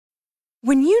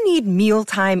When you need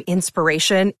mealtime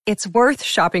inspiration, it's worth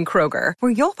shopping Kroger,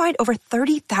 where you'll find over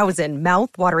 30,000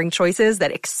 mouth-watering choices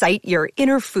that excite your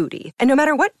inner foodie. And no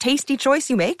matter what tasty choice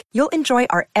you make, you'll enjoy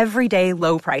our everyday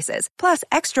low prices, plus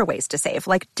extra ways to save,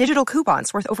 like digital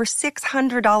coupons worth over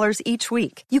 $600 each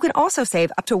week. You can also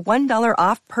save up to $1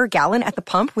 off per gallon at the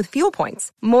pump with fuel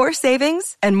points. More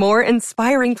savings and more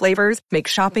inspiring flavors make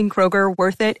shopping Kroger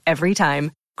worth it every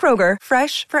time. Kroger,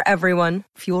 fresh for everyone.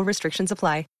 Fuel restrictions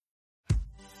apply.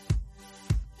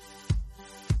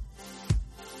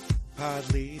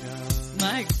 Pod leader.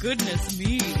 My goodness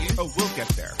me. Oh, we'll get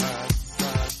there.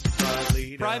 Pod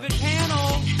leader. Private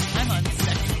panel. I'm on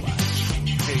second watch.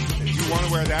 Hey, do you want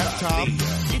to wear that top?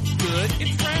 It's good.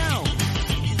 It's round.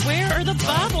 Where are the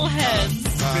bobbleheads?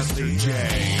 Mr. J.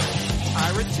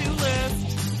 Ira Tulip.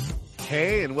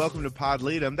 Hey, and welcome to Pod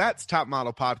Leadum. That's Top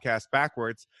Model Podcast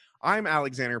backwards. I'm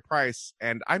Alexander Price,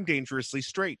 and I'm dangerously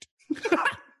straight.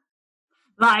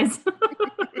 Lies.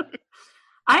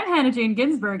 I'm Hannah Jane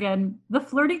Ginsburg, and the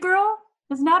flirty girl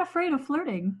is not afraid of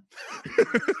flirting.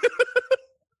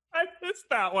 I missed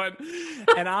that one.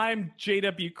 And I'm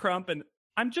J.W. Crump, and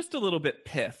I'm just a little bit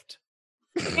piffed.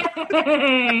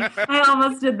 Hey, I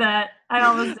almost did that. I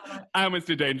almost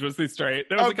did dangerously straight.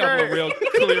 There was a couple of real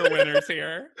clear winners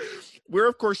here. We're,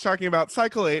 of course, talking about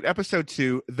Cycle 8, Episode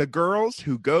 2, The Girls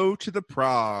Who Go to the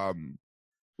Prom,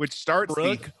 which starts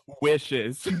Brooke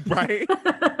wishes. Right?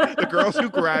 The girls who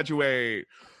graduate.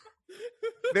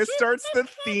 This starts the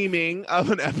theming of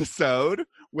an episode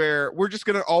where we're just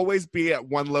going to always be at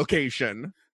one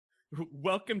location.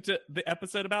 Welcome to the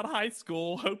episode about high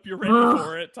school. Hope you're ready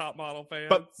for it, Top Model fans.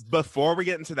 But before we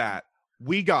get into that,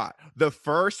 we got the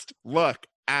first look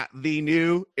at the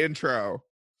new intro.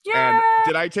 Yeah. And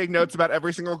did I take notes about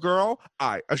every single girl?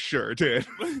 I sure did.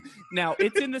 Now,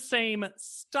 it's in the same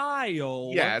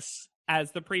style yes.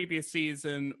 as the previous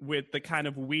season with the kind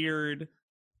of weird,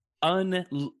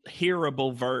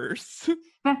 unhearable verse.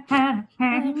 It's time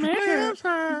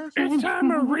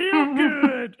a real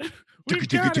good. We've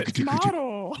got its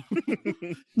model.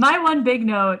 My one big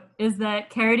note is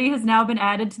that Carity has now been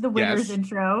added to the winner's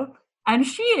intro, and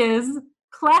she is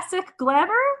classic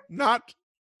glamour. Not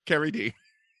Carrie D.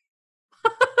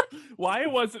 Why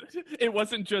it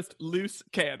wasn't just loose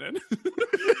cannon.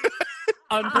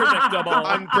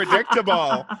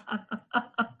 Unpredictable.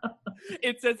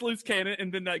 It says loose cannon,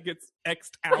 and then that gets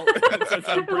X'd out. It says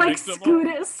unpredictable.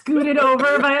 Like scooted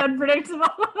over by unpredictable.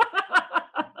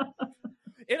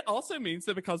 It also means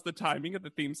that because the timing of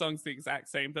the theme song's the exact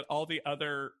same, that all the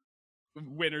other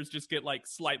winners just get like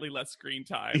slightly less screen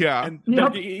time. Yeah. And they'll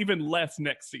get even less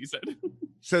next season.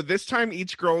 So this time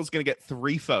each girl is going to get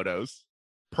 3 photos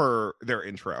per their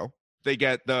intro. They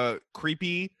get the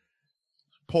creepy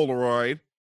Polaroid,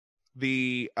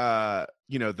 the the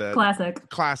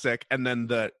classic, and then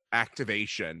the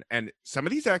activation. And some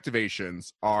of these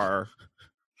activations are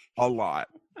a lot.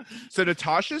 So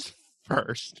Natasha's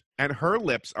first, and her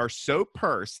lips are so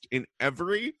pursed in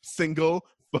every single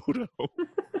photo.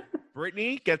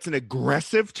 Brittany gets an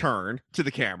aggressive turn to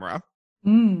the camera.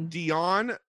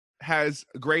 Dion has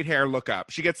great hair look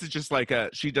up. She gets to just like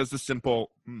she does the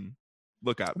simple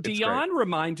look up. It's Dion great.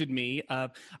 reminded me of,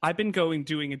 I've been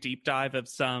doing a deep dive of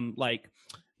some like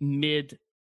is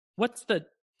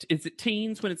it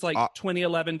teens when it's like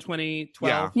 2011,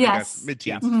 2012? Yeah, yes.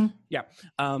 Mid-teens. Yeah.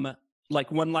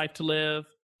 Like One Life to Live,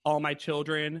 All My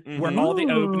Children, where all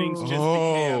the openings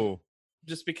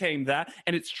just became that.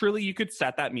 And it's truly, you could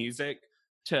set that music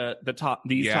to top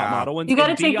model ones. You got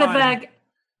to take that back.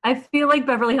 I feel like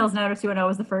Beverly Hills 90210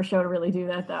 was the first show to really do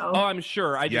that, though. Oh, I'm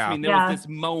sure. I just mean there was this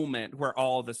moment where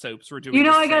all the soaps were doing. You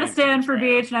know, I got to stand for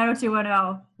BH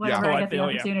 90210 whenever I get the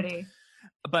opportunity. Yeah.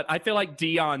 But I feel like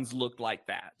Dion's looked like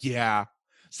that. Yeah.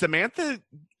 Samantha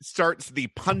starts the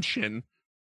punch-in,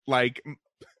 like,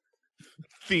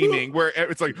 theming, where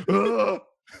it's like,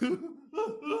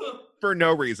 for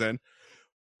no reason.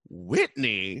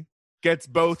 Whitney gets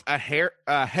both a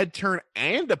head turn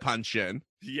and a punch-in.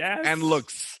 Yes. And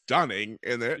looks stunning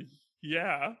in it.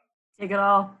 Yeah. Take it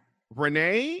all.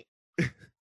 Renee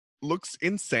looks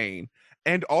insane.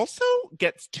 And also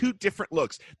gets 2 different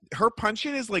looks. Her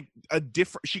punch-in is like a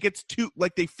different. She gets 2.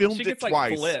 Like they filmed it twice.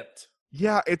 Like flipped.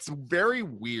 Yeah, it's very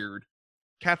weird.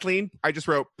 Kathleen, I just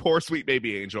wrote poor sweet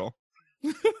baby angel.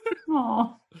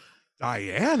 Aww.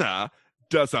 Diana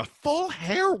does a full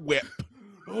hair whip.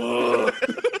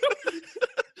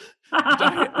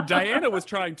 Diana was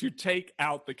trying to take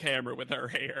out the camera with her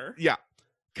hair. Yeah.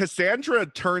 Cassandra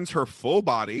turns her full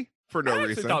body for no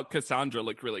reason. I thought Cassandra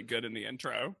looked really good in the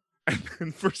intro. And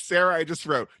then for Sarah, I just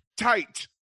wrote tight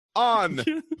on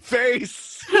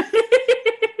face.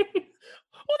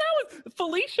 Well,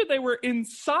 Felicia, they were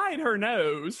inside her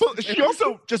nose. Well, she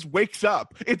also just wakes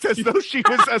up. It's as though she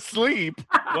was asleep.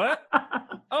 What?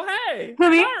 Oh, hey,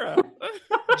 Honey. Sarah.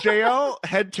 JL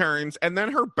head turns, and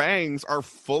then her bangs are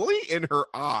fully in her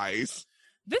eyes.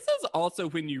 This is also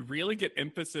when you really get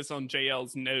emphasis on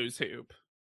JL's nose hoop.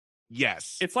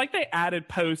 Yes. It's like they added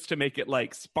post to make it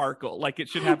like sparkle. Like it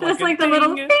should have That's like like the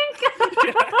little ding.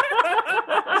 pink.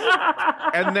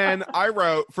 And then I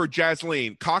wrote for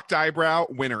Jasleen, cocked eyebrow,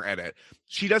 winner edit.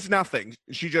 She does nothing.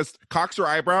 She just cocks her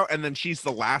eyebrow, and then she's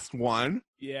the last one.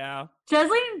 Yeah.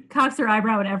 Jasleen cocks her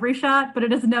eyebrow in every shot, but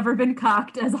it has never been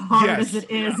cocked as hard Yes. as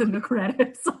it is in the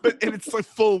credits. And it's like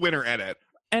full winner edit.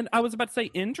 And I was about to say,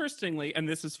 interestingly, and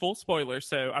this is full spoiler,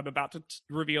 so I'm about to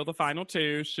reveal the final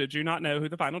two. Should you not know who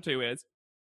the final two is?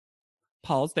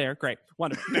 Paul's there. Great.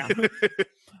 Wonderful. Now,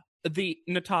 the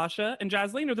Natasha and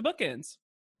Jasleen are the bookends.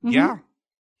 Yeah.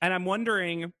 And I'm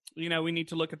wondering, you know, we need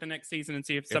to look at the next season and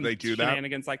see if some they do that.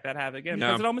 shenanigans like that have again. Yeah.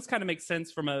 Because it almost kind of makes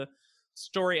sense from a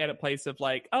story edit place of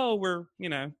like, oh, we're, you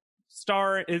know,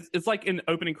 star is, it's like in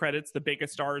opening credits, the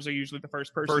biggest stars are usually the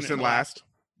first person. First and last.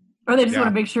 Or they just Yeah. want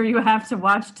to make sure you have to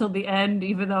watch till the end,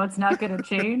 even though it's not going to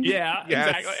change. Yeah,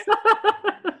 Yes.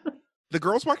 exactly. The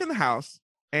girls walk in the house,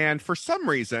 and for some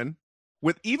reason,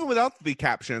 even without the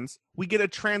captions, we get a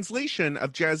translation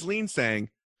of Jasleen saying,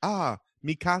 "Ah,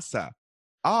 mi casa.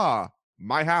 Ah,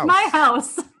 my house." My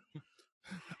house.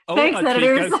 Oh, Thanks,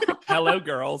 editors. Hello,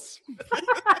 girls.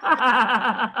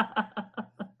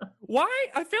 Why?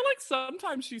 I feel like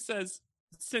sometimes she says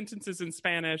sentences in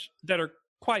Spanish that are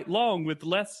quite long with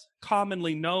less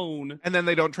commonly known. And then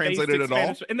they don't translate it basic at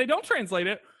Spanish, all. and they don't translate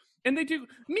it. And they do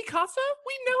mi casa.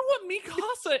 We know what mi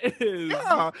casa is.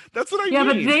 Yeah, that's what I Yeah,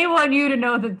 but mean. they want you to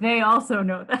know that they also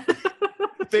know that.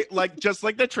 They, like just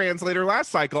like the translator last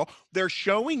cycle, they're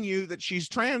showing you that she's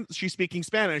speaking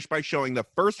Spanish by showing the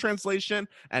first translation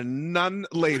and none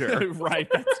later. Right,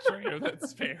 that's true.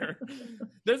 That's fair.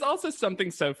 There's also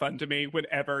something so fun to me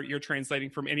whenever you're translating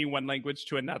from any one language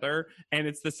to another and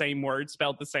it's the same word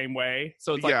spelled the same way.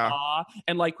 So it's like Yeah. ah,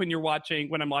 and like when I'm watching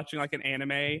like an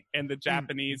anime and the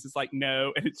Japanese is like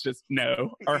no and it's just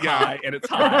no or Yeah. hi and it's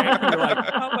hi. And you're like,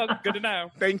 oh well, good to know.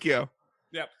 Thank you.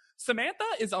 Yep. Samantha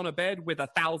is on a bed with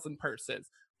 1,000 purses.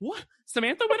 What?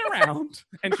 Samantha went around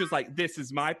and she was like, this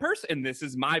is my purse, and this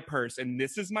is my purse, and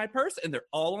this is my purse, and they're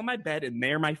all on my bed, and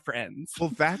they're my friends.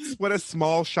 Well, that's what a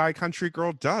small, shy country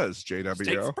girl does, JW.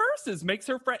 Takes purses, makes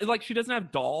her friend. Like, she doesn't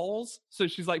have dolls, so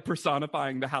she's like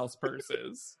personifying the house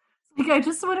purses. Like, I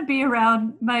just want to be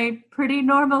around my pretty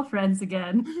normal friends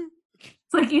again.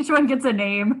 It's like each one gets a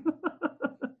name.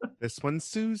 This one's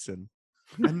Susan,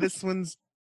 and this one's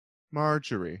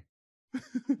Marjorie.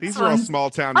 These This are all one's small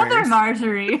town Other names.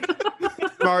 Marjorie.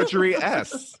 Marjorie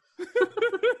S.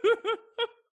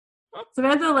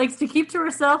 Samantha likes to keep to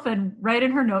herself and write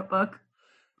in her notebook.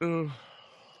 Ugh.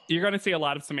 You're going to see a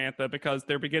lot of Samantha because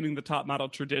they're beginning the top model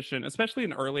tradition, especially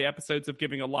in early episodes, of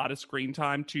giving a lot of screen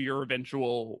time to your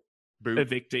eventual Boop.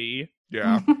 evictee.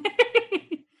 Yeah.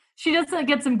 She does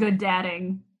get some good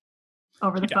dadding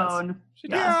over the She does. phone. She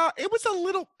does. Yeah, it was a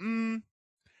little.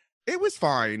 It was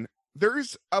fine.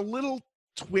 There's a little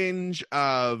twinge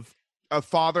of a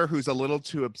father who's a little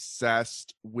too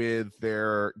obsessed with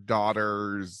their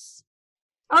daughter's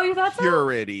Oh, you thought so?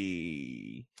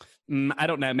 purity. I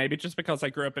don't know. Maybe just because I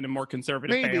grew up in a more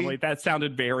conservative Maybe. family, that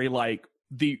sounded very like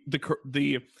the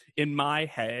in my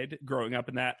head growing up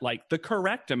in that, like the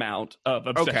correct amount of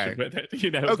obsession with it.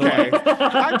 You know. Okay. Like,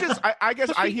 I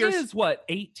guess I she hear. is what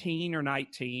 18 or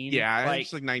 19. Yeah, like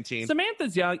it's like 19.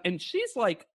 Samantha's young, and she's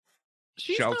not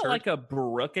Sheltered. like a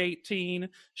Brooke 18.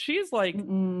 She's like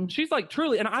Mm-mm. she's like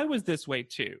truly, and I was this way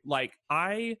too. Like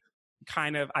I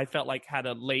felt like had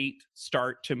a late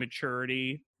start to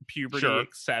maturity, puberty, Sure.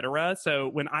 etc. So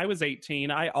when I was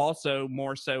 18, I also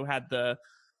more so had the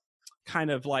kind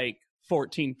of like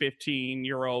 14,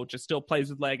 15-year-old just still plays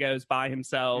with Legos by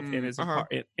himself in his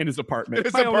in his apartment. In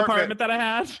his My own apartment. apartment that I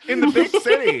had. In the big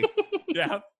city.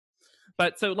 Yeah.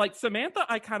 But so like Samantha,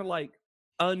 I kind of like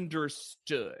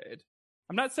understood.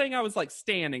 I'm not saying I was like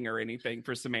standing or anything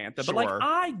for Samantha, but like Sure.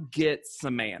 I get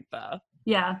Samantha.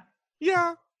 Yeah.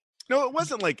 Yeah. No, it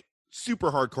wasn't like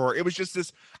super hardcore. It was just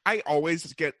this. I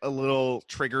always get a little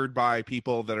triggered by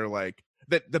people that are like,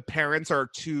 that the parents are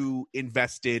too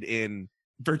invested in.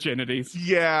 Virginities.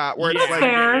 Yeah. Where Yeah. it's That's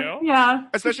like, fair. Yeah.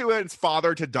 especially when it's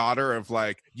father to daughter of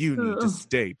like, you need to Ugh.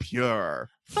 stay pure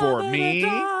for Father me. to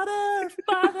daughter,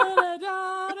 father to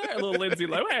daughter. A little Lindsay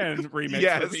Lohan remix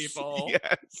Yes. for people.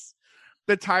 Yes.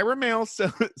 The Tyra Mail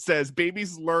says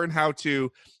babies learn how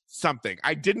to something.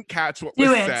 I didn't catch what Do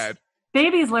was it. said.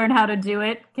 Babies learn how to do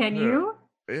it. Can Yeah. you?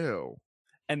 Ew.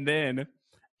 And then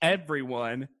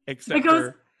everyone except It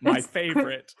goes- for my it's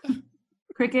favorite.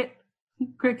 Cricket,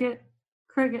 cricket,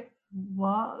 cricket.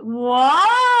 Wow.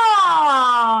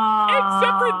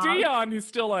 Except for Dion, who's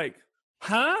still like,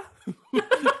 huh?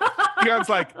 Dion's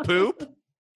like, poop?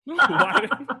 Why-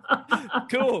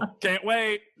 cool. Can't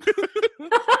wait.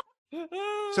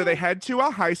 So they head to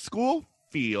a high school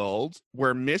field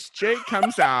where Miss J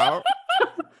comes out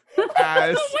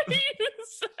as The way you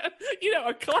said,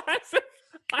 a classic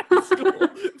high school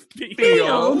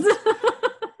Field.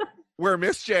 Where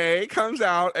Miss J comes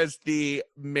out as the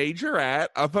majorette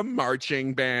of a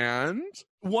marching band.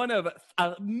 One of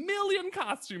a million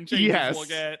costume changes Yes. we'll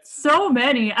get. So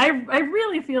many. I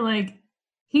really feel like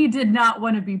he did not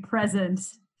want to be present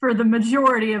for the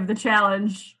majority of the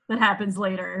challenge that happens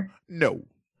later. No.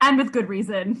 And with good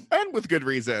reason. And with good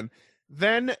reason.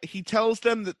 Then he tells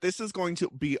them that this is going to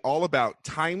be all about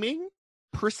timing,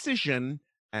 precision,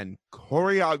 and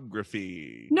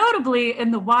choreography. Notably,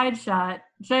 in the wide shot,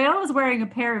 JL is wearing a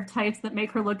pair of tights that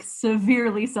make her look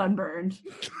severely sunburned.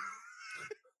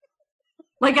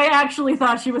 Like, I actually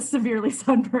thought she was severely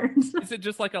sunburned. Is it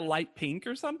just like a light pink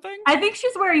or something? I think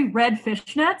she's wearing red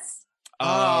fishnets.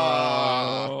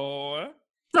 Oh.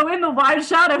 So in the wide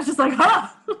shot, I was just like, huh!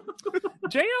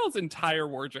 JL's entire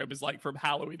wardrobe is like from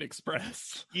Halloween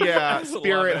Express. Yeah, I love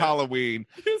Spirit it. Halloween.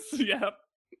 Yep.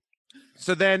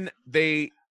 So then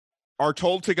they are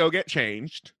told to go get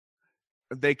changed.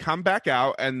 They come back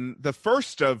out, and the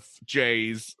first of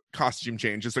Jay's costume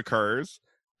changes occurs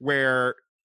where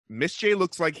Miss J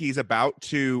looks like he's about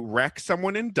to wreck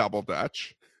someone in Double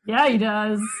Dutch. Yeah, he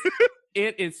does.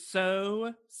 It is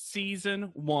so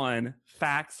season 1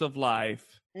 facts of life.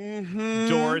 Mm-hmm.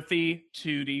 Dorothy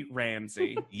Tootie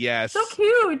Ramsey. Yes. So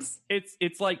cute.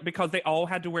 It's like because they all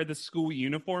had to wear the school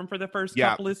uniform for the first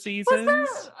Yeah. couple of Was seasons. there...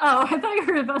 Oh, I thought you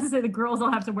were about to say the girls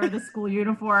all have to wear the school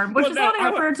uniform, which Well, is no, how they I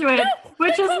refer to it,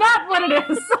 which is not what it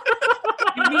is.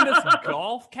 You mean this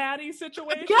golf caddy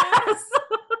situation? Yes.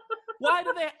 Why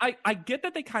do they? I get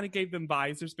that they kind of gave them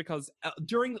visors because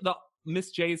during the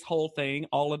Miss J's whole thing,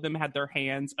 all of them had their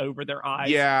hands over their eyes.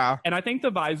 Yeah. And I think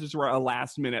the visors were a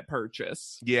last minute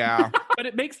purchase. Yeah. But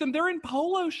it makes them, they're in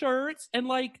polo shirts and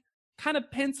like kind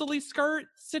of pencil-y skirt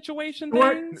situation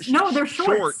Or, things. no, they're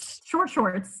shorts. Shorts.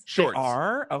 Shorts. Shorts. They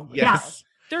are? Oh, Yes.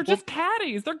 They're just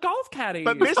caddies. They're golf caddies.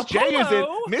 But Miss A J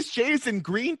polo? Miss J is in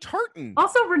green tartan.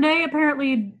 Also, Renee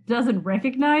apparently doesn't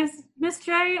recognize Miss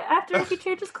J after he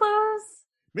changes clothes.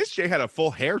 Miss J had a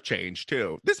full hair change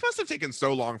too. This must have taken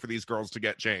so long for these girls to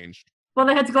get changed. Well,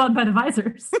 they had to go out and buy the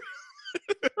visors.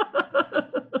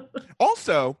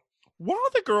 Also, while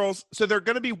the girls, so they're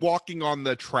going to be walking on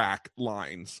the track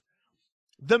lines.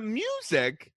 The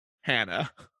music,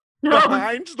 Hannah, No,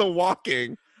 behind the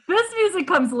walking. this music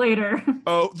comes later.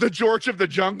 Oh, the George of the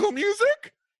Jungle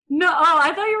music? No, oh,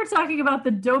 I thought you were talking about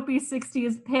the dopey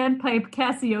 60s panpipe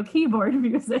Casio keyboard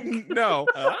music. No,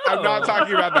 I'm not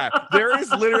talking about that. There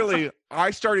is literally,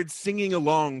 I started singing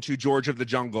along to George of the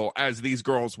Jungle as these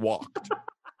girls walked.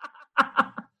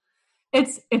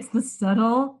 It's the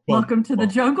subtle welcome to the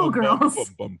jungle girls.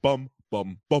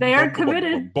 They are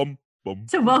committed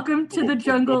to welcome to the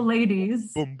jungle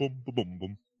ladies.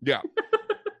 Yeah.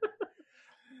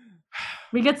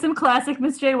 We get some classic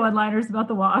Miss J one-liners about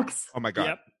the walks. Oh my God.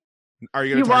 Yep. Are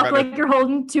you You going to talk walk about like you're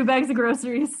holding 2 bags of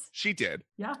groceries. She did.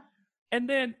 Yeah. And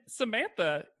then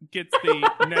Samantha gets the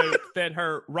note that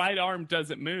her right arm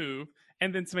doesn't move.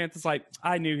 And then Samantha's like,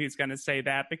 I knew he's going to say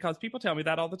that because people tell me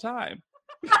that all the time.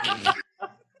 It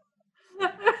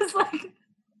was like,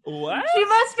 What? she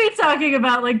must be talking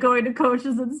about like going to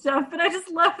coaches and stuff, but I just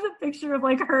love the picture of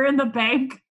like her in the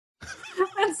bank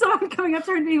and someone coming up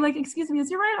to her and being like, excuse me, is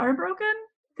your right arm broken?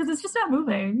 Because it's just not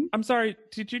moving. I'm sorry.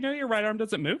 Did you know your right arm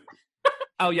doesn't move?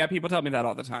 Oh, yeah. People tell me that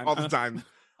all the time. All the time.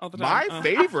 All the time.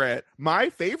 My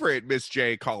favorite Miss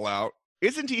J call out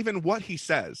isn't even what he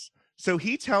says. So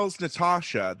he tells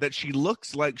Natasha that she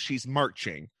looks like she's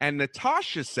marching. And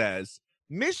Natasha says,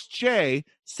 Miss J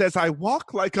says I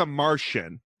walk like a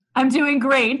Martian. I'm doing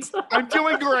great. I'm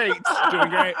doing great. Doing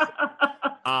great.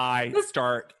 I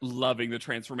start loving the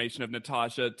transformation of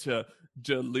Natasha to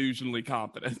delusionally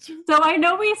confident. So I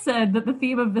know we said that the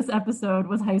theme of this episode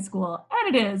was high school,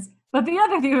 and it is. But the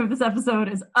other theme of this episode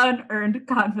is unearned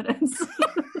confidence.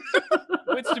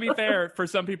 Which, to be fair, for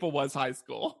some people was high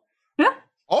school.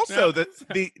 Also, Yeah.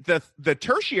 the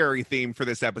tertiary theme for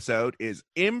this episode is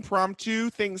impromptu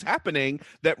things happening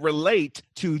that relate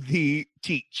to the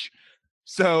teach.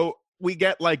 So we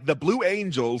get like the Blue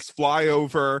Angels fly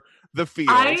over the field.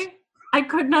 I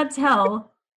could not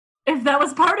tell if that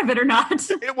was part of it or not.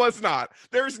 It was not.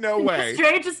 There's no way. Did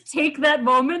Stray just take that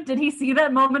moment? Did he see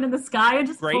that moment in the sky and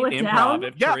just Great pull it improv, down?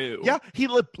 if Yeah, true. yeah. He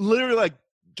literally like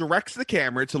directs the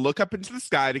camera to look up into the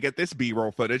sky to get this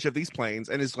B-roll footage of these planes,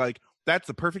 and is like, "That's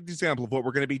the perfect example of what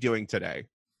we're going to be doing today."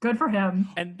 Good for him.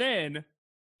 And then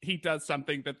he does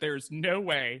something that there's no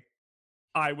way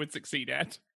I would succeed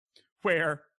at,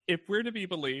 where, if we're to be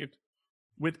believed,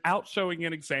 without showing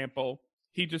an example,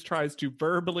 he just tries to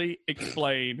verbally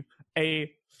explain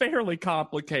a fairly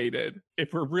complicated,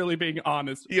 if we're really being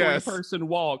honest, Yes. person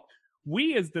walk.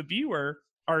 We, as the viewer,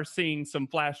 are seeing some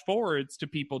flash forwards to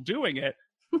people doing it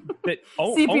that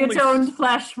Sepia-toned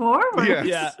flash forward. Yes.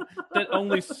 yeah, that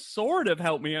only sort of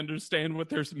help me understand what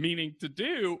there's meaning to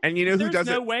do. And you know who There's does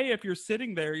no it? way if you're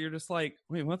sitting there, you're just like,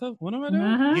 wait, what am I doing?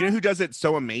 Uh-huh. You know who does it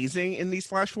so amazing in these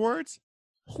flash forwards?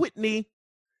 Whitney.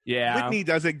 Yeah. Whitney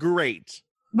does it great.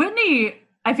 Whitney,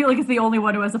 I feel like, is the only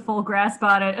one who has a full grasp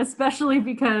on it, especially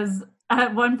because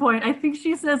at one point, I think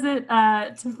she says it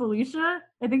to Felicia.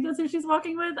 I think that's who she's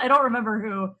walking with. I don't remember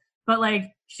who, but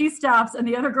like she stops and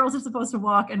the other girls are supposed to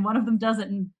walk and one of them doesn't.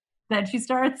 And then she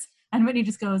starts and Whitney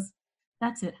just goes,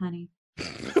 "That's it, honey."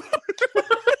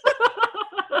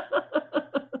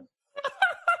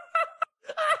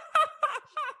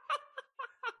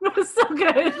 It was so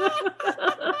good.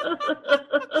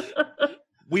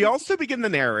 We also begin the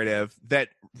narrative that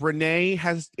Renee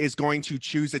is going to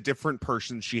choose a different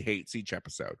person she hates each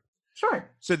episode. Sure.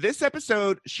 So this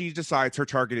episode, she decides her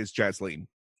target is Jasleen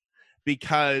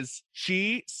because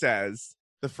she says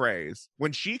the phrase,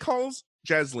 when she calls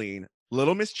Jasleen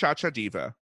Little Miss Cha-Cha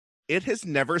Diva, it has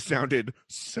never sounded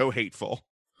so hateful.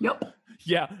 Yep.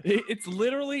 Yeah, it's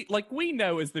literally like, we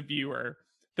know as the viewer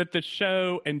that the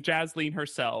show and Jasleen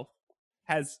herself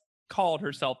has called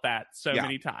herself that so Yeah.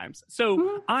 many times.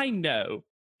 So I know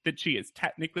that she is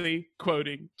technically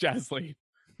quoting Jasleen,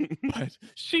 but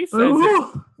she says it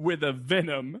Ooh. with a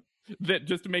venom that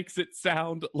just makes it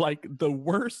sound like the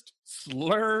worst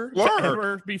slur Slur. to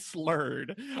ever be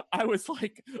slurred. I was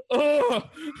like, oh,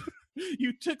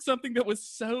 you took something that was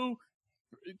so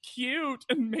cute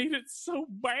and made it so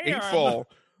bad. Hateful.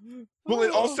 Well,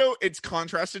 it Oh. also, it's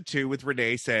contrasted too with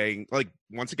Renee saying, like,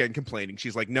 once again complaining,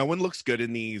 she's like, no one looks good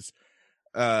in these,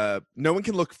 no one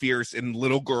can look fierce in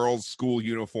little girls' school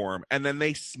uniform. And then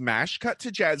they smash cut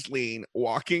to Jasleen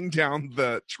walking down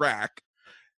the track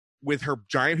with her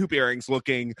giant hoop earrings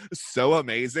looking so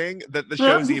amazing that the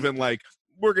show's even like,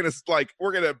 we're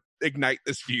gonna ignite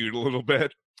this feud a little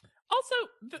bit. Also,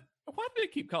 why do they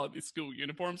keep calling these school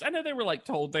uniforms? I know they were like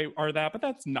told they are that, but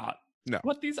that's not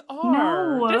what these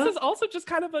are. No. This is also just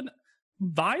kind of a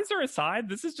visor aside.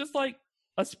 This is just like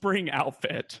a spring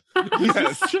outfit.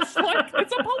 Yes. It's just like,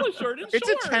 it's a polo shirt and It's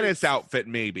shorts. a tennis outfit,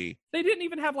 maybe. They didn't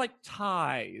even have like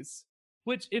ties,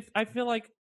 which I feel like.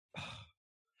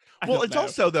 I Well, don't it's know.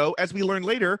 also, though, as we learn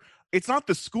later, it's not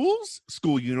the school's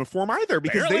school uniform either,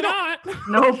 because Barely they don't.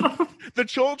 not. Nope. The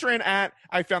children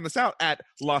I found this out at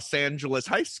Los Angeles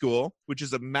High School, which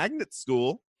is a magnet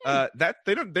school. That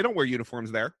they don't wear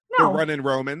uniforms there. No. The Runnin'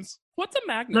 Romans. What's a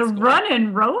magnet? The school?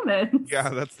 Runnin' Romans. Yeah,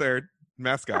 that's their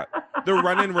mascot. The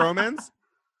Runnin' Romans.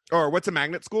 Or what's a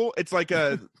magnet school? It's like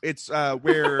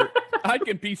where I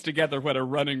can piece together what a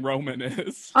running Roman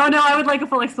is. Oh no, I would like a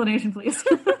full explanation, please.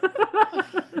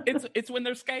 It's when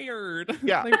they're scared.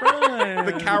 Yeah. They run.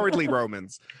 the cowardly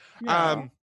Romans. Yeah.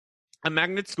 A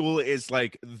magnet school is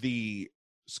like the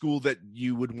school that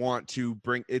you would want to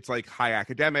bring. It's like high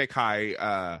academic,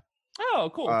 high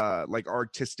Oh, cool. like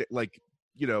artistic, like,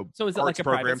 you know. So is it like arts a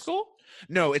private programs. school?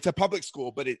 No, it's a public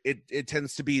school, but it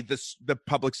tends to be the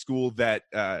public school that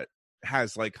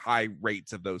has like high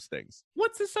rates of those things.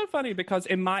 What's this so funny? Because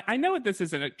I know this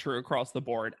isn't true across the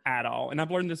board at all, and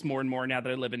I've learned this more and more now that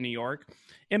I live in New York.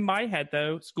 In my head,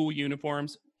 though, school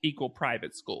uniforms equal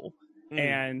private school,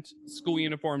 and school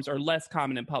uniforms are less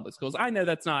common in public schools. I know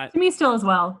that's not. To me, still as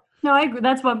well. No, I agree.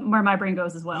 That's where my brain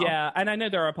goes as well. Yeah, and I know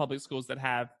there are public schools that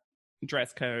have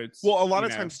dress codes. Well, a lot you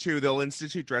of know. times too, they'll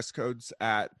institute dress codes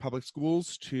at public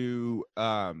schools to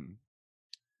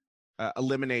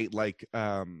eliminate like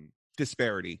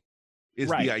disparity. Is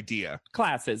Right. the idea?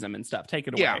 Classism and stuff. Take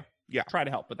it away. Yeah, yeah. Try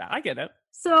to help with that. I get it.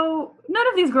 So none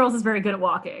of these girls is very good at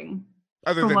walking.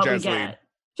 Other From than what we Jasleen, get.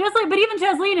 Jasleen, but even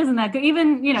Jasleen isn't that good.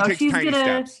 Even, you know, she takes she's tiny gonna.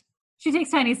 steps. She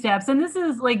takes tiny steps, and this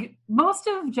is like most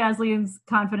of Jasleen's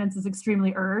confidence is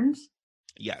extremely earned.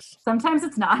 Yes, Sometimes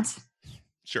it's not.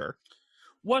 sure.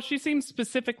 Well, she seems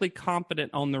specifically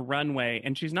confident on the runway,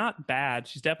 and she's not bad.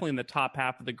 She's definitely in the top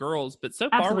half of the girls, but so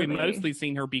far Absolutely. we've mostly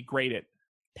seen her be great at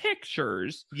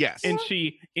pictures, Yes, and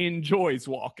she enjoys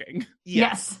walking.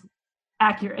 yes.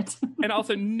 accurate. And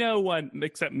also no one,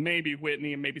 except maybe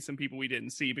Whitney and maybe some people we didn't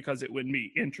see because it wouldn't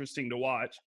be interesting to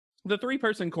watch. The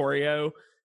 3-person choreo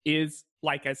is,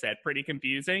 like I said, pretty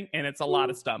confusing, and it's a lot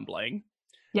of stumbling.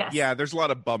 Yes. Yeah, there's a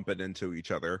lot of bumping into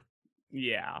each other.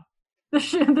 Yeah. The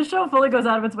show fully goes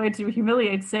out of its way to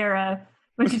humiliate Sarah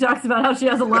when she talks about how she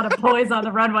has a lot of poise on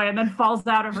the runway and then falls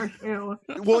out of her shoe.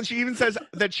 Well, and she even says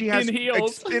that she has In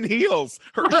heels. in heels.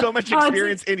 So much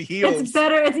experience in heels. It's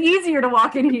better. It's easier to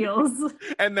walk in heels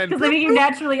And then because they make you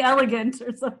naturally elegant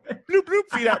or something. bloop, bloop,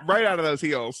 feet out right out of those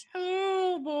heels.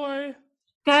 Oh, boy.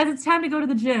 Guys, it's time to go to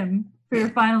the gym for your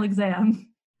final exam.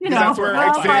 You know, That's where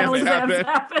all exams final exams happen.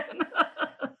 happen.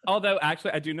 Although,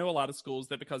 actually, I do know a lot of schools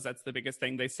that because that's the biggest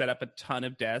thing, they set up a ton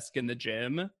of desks in the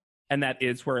gym. And that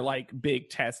is where, like, big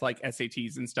tests like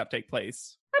SATs and stuff take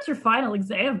place. That's your final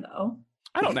exam, though.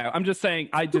 I don't know. I'm just saying,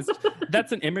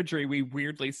 that's an imagery we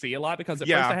weirdly see a lot because at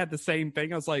first I had the same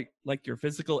thing. I was like your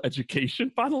physical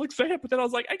education final exam. But then I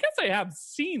was like, I guess I have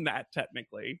seen that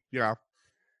technically. Yeah.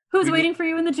 Who's waiting for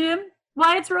you in the gym?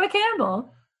 Why, it's Roy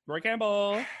Campbell. Roy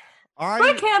Campbell.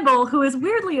 Roy Campbell, who is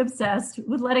weirdly obsessed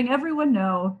with letting everyone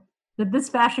know that this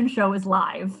fashion show is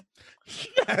live.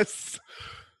 Yes.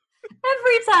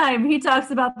 Every time he talks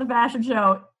about the fashion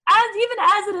show, even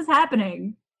as it is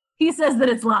happening, he says that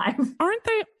it's live. Aren't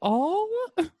they all?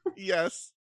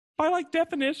 Yes. By like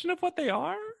definition of what they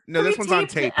are? No, this one's on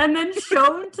tape. And then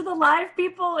shown to the live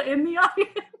people in the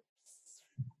audience.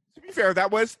 To be fair,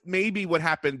 that was maybe what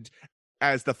happened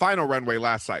as the final runway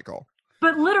last cycle.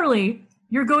 But literally,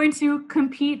 you're going to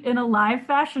compete in a live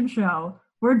fashion show.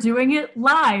 We're doing it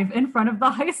live in front of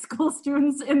the high school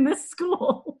students in this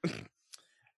school.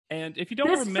 And if you don't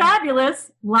this remember,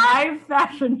 fabulous live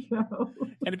fashion show.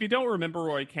 And if you don't remember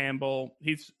Roy Campbell,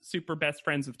 he's super best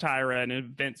friends with Tyra, an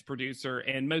events producer,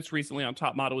 and most recently on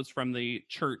Top Model was from the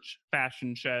church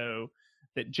fashion show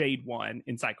that Jade won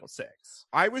in Cycle 6.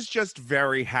 I was just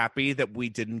very happy that we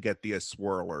didn't get the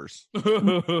swirlers.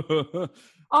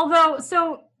 Although,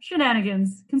 so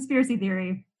shenanigans, conspiracy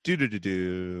theory.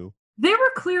 Do. They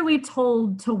were clearly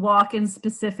told to walk in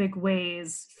specific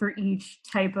ways for each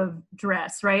type of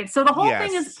dress, right? So the whole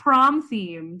thing is prom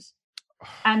themed.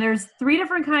 And there's 3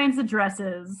 different kinds of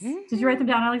dresses. Did you write them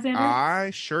down, Alexander?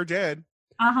 I sure did.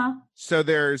 Uh-huh. So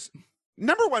there's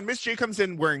number 1, Miss J comes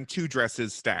in wearing 2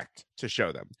 dresses stacked to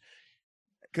show them.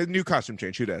 Because new costume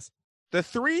change, who does? The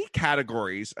 3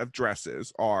 categories of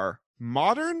dresses are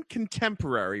modern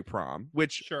contemporary prom,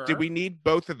 which did we need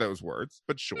both of those words?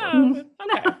 But sure. No,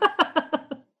 okay.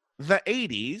 The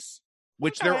 80s,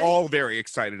 which they're all very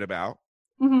excited about.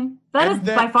 Mm-hmm. That is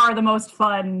by far the most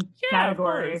fun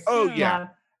category. Oh, yeah.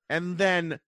 And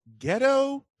then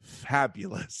Ghetto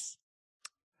Fabulous.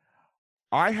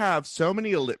 I have so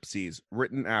many ellipses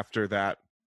written after that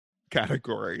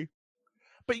category.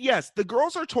 But yes, the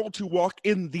girls are told to walk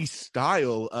in the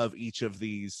style of each of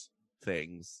these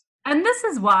things. And this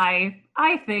is why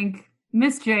I think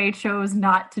Miss J chose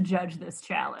not to judge this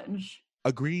challenge.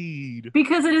 Agreed.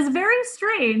 Because it is very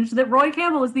strange that Roy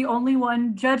Campbell is the only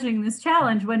one judging this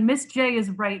challenge when Miss J is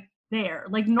right there.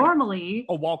 Like normally...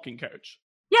 A walking coach.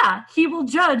 Yeah, he will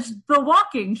judge the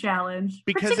walking challenge,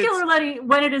 particularly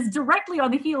when it is directly on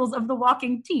the heels of the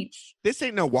walking teach. This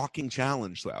ain't no walking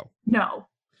challenge, though. No.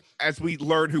 As we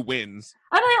learn who wins.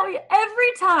 And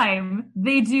every time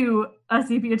they do a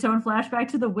sepia tone flashback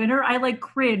to the winner, I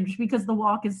cringe because the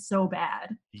walk is so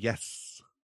bad. Yes.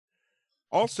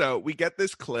 Also, we get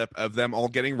this clip of them all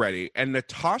getting ready, and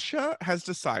Natasha has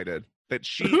decided that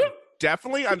she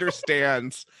definitely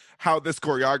understands how this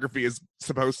choreography is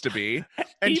supposed to be.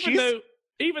 And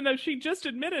even though she just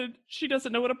admitted she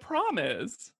doesn't know what a prom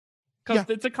is. Because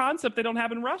it's a concept they don't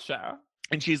have in Russia.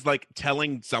 And she's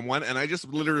telling someone, and I just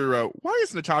literally wrote, why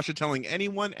is Natasha telling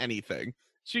anyone anything?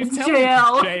 She's telling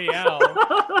JL.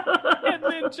 And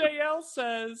then JL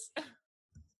says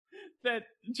that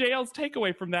JL's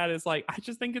takeaway from that is I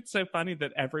just think it's so funny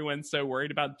that everyone's so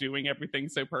worried about doing everything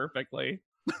so perfectly.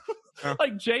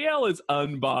 JL is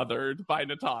unbothered by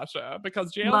Natasha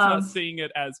because JL's not seeing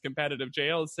it as competitive.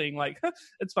 JL is seeing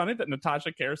it's funny that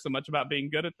Natasha cares so much about being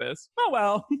good at this. Oh,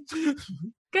 well.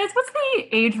 Guys, what's the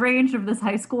age range of this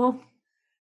high school?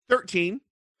 13.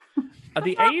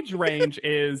 The age range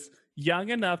is young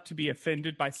enough to be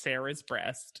offended by Sarah's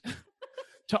breast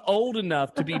to old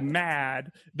enough to be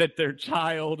mad that their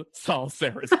child saw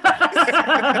Sarah's breast.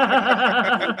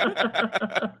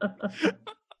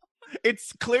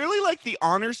 It's clearly the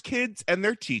honors kids and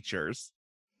their teachers.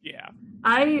 Yeah.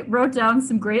 I wrote down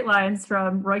some great lines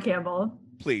from Roy Campbell.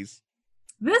 Please.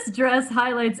 This dress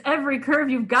highlights every curve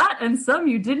you've got and some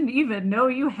you didn't even know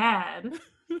you had.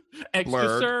 Extra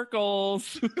blurred.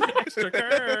 circles, extra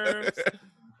curves.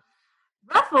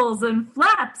 Ruffles and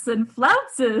flaps and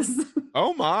flounces.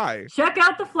 Oh my. Check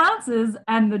out the flounces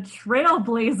and the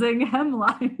trailblazing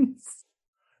hemlines.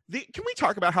 Can we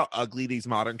talk about how ugly these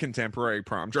modern contemporary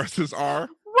prom dresses are?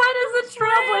 What is a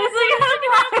trailblazing hemline?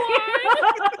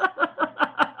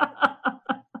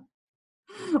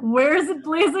 Where is it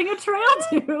blazing a trail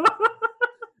to?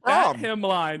 That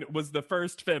hemline was the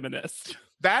first feminist.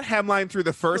 That hemline threw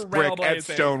the first brick at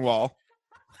Stonewall.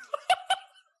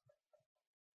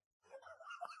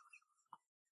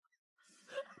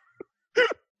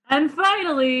 And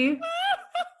finally,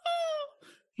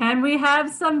 can we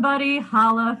have somebody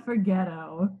holla for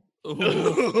ghetto?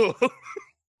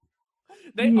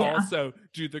 They also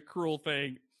do the cruel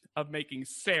thing of making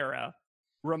Sarah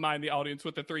remind the audience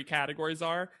what the 3 categories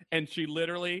are, and she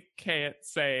literally can't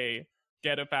say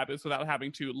ghetto fabulous without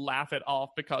having to laugh it off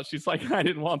because she's like, I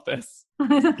didn't want this.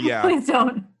 Yeah. Please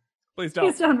don't. Please don't.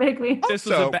 Please don't make me. This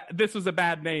was a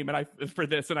bad name, and I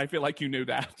feel like you knew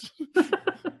that.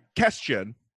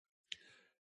 Question.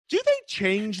 Do they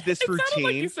change this routine? Sounded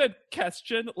like you said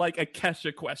question, like a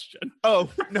Kesha question. Oh,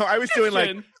 no, I was doing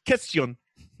like question,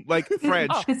 like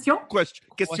French. Question? Question.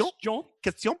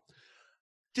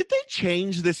 Did they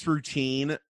change this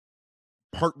routine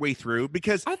partway through?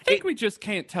 Because I think we just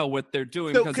can't tell what they're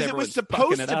doing because it was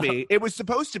supposed to be. It was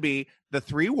supposed to be the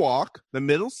 3 walk, the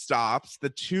middle stops, the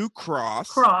 2 cross.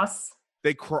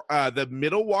 The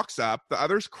middle walks up, the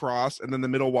others cross, and then the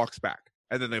middle walks back.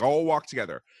 And then they all walk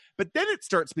together. But then it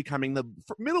starts becoming the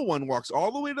middle one walks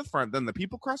all the way to the front. Then the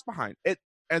people cross behind it.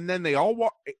 And then they all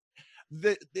walk.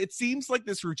 It seems like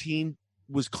this routine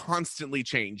was constantly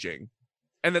changing.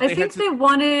 And that they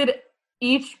wanted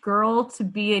each girl to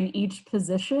be in each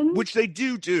position. Which they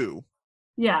do.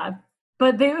 Yeah.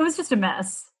 But it was just a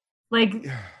mess. Like,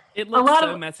 it looks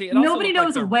so messy. Nobody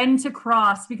knows when to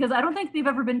cross because I don't think they've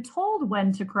ever been told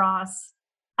when to cross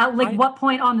at what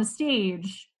point on the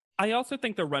stage. I also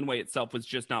think the runway itself was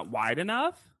just not wide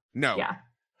enough. No. Yeah.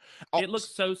 It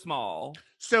looks so small.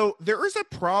 So there is a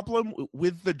problem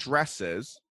with the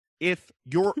dresses if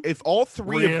all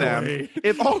three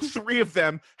of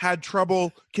them had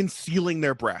trouble concealing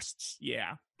their breasts.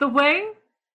 Yeah. The way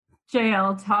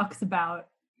JL talks about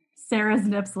Sarah's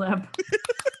nip slip.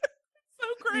 So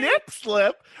great. Nip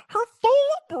slip? Her full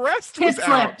breast was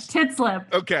out. Tit slip.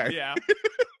 Okay. Yeah.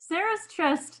 Sarah's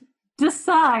chest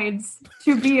decides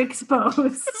to be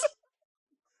exposed.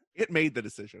 It made the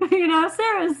decision.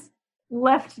 Sarah's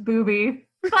left boobie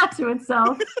thought to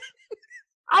itself,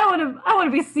 I want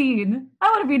to be seen. I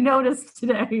want to be noticed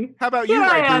today. How about you,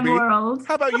 right boobie? World.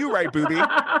 How about you, right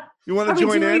boobie? You want to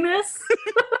join in? This?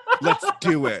 Let's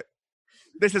do it.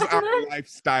 This is our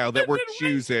lifestyle that we're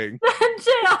choosing. Then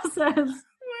JL says,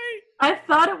 I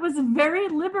thought it was very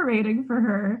liberating for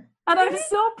her. And I'm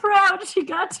so proud she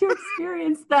got to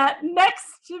experience that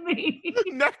next to me.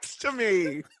 Next to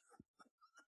me.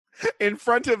 In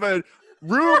front of a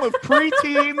room of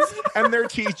preteens and their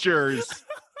teachers.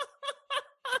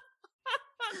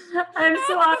 I'm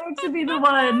so honored to be the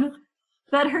one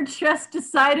that her chest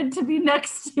decided to be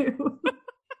next to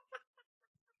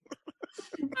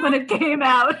when it came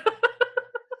out.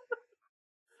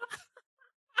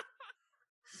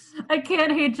 I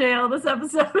can't hate JL this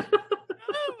episode.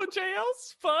 Oh,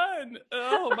 JL's fun.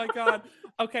 Oh my God.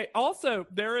 Okay. Also,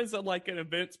 there is an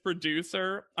events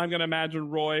producer. I'm going to imagine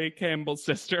Roy Campbell's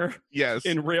sister. Yes.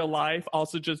 In real life.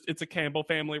 Also it's a Campbell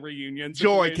family reunion.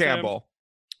 Joy Campbell.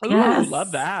 Ooh, yes.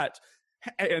 Love that.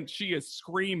 And she is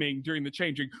screaming during the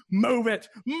changing, move it,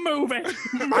 move it.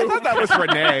 Move I thought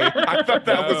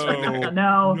that was Renee.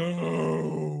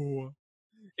 No.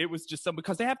 It was just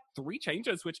because they have 3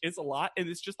 changes, which is a lot. And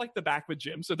it's just like the back of a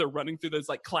gym. So they're running through those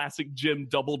classic gym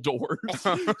double doors.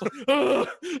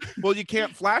 Well, you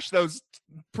can't flash those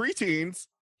preteens.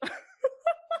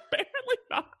 Apparently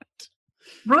not.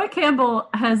 Roy Campbell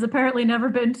has apparently never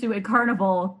been to a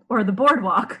carnival or the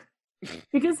boardwalk.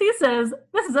 Because he says,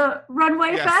 this is a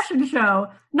runway fashion show,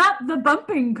 not the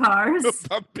bumping cars. The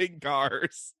bumping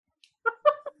cars.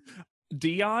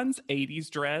 Dion's 80s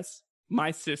dress,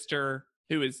 my sister,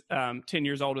 who is 10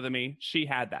 years older than me, she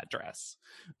had that dress.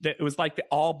 It was the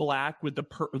all black with the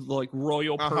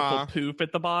royal purple poof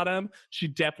at the bottom. She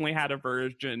definitely had a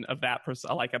version of that,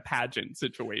 a pageant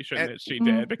situation that she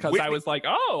did. Because I was like,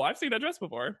 oh, I've seen that dress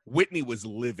before. Whitney was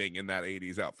living in that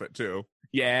 80s outfit too.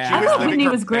 Yeah. I thought Whitney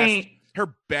was great.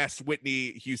 Her best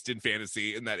Whitney Houston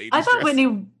fantasy in that 80s I thought dress.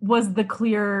 Whitney was the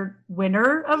clear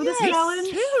winner of this challenge.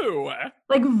 Too.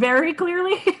 Very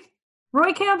clearly.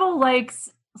 Roy Campbell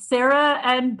likes Sarah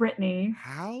and Brittany.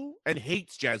 How? And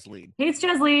hates Jasleen. Hates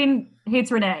Jasleen,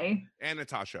 hates Renee. And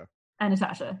Natasha. And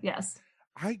Natasha, yes.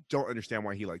 I don't understand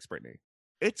why he likes Brittany.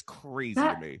 It's crazy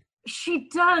That- to me. She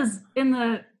does, in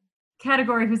the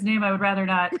category whose name I would rather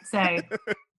not say.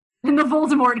 In the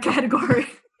Voldemort category.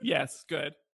 Yes,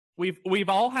 good. We've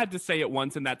all had to say it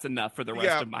once, and that's enough for the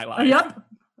rest of my life. Yep.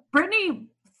 Brittany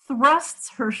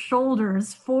thrusts her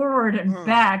shoulders forward and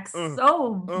back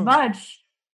so much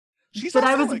She's that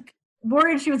also I was like,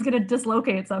 worried she was going to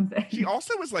dislocate something. she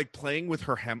also was like playing with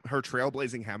her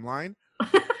trailblazing hemline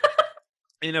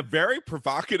in a very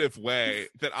provocative way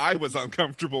that I was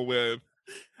uncomfortable with.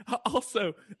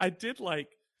 Also, I did like,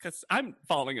 because I'm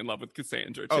falling in love with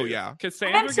Cassandra, too. Oh, yeah.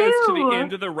 Cassandra Me goes to too. the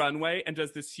end of the runway and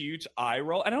does this huge eye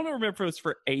roll. I don't remember if it was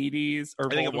for 80s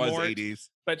or I think it was Voldemort, 80s.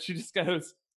 but she just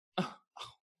goes, oh,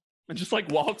 and just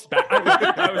like walks back.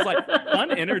 I was like,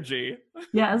 fun energy.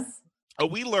 Yes. Oh,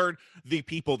 we learned the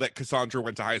people that Cassandra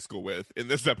went to high school with in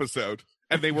this episode,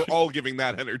 and they were all giving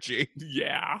that energy.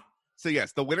 Yeah. So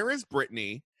yes, the winner is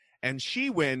Brittany, and she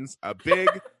wins a big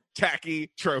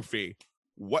tacky trophy.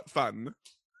 What fun.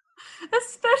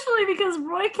 Especially because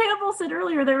Roy Campbell said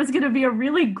earlier there was going to be a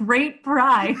really great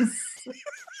prize.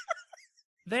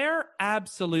 There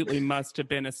absolutely must have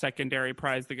been a secondary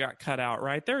prize that got cut out,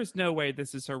 right? There is no way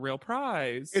this is her real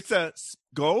prize. It's a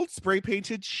gold spray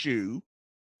painted shoe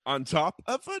on top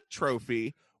of a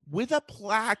trophy with a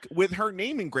plaque with her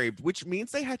name engraved, which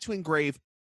means they had to engrave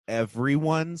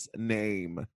everyone's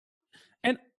name.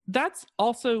 And that's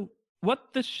also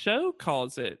what the show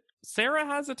calls it. Sarah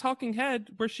has a talking head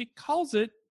where she calls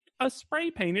it a spray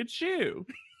painted shoe.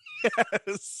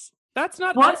 Yes. That's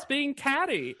not What? us being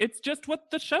catty. It's just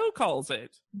what the show calls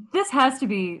it. This has to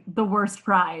be the worst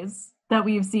prize that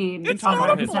we've seen. It's talking not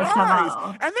about a his Princess prize. Tamao.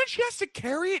 And then she has to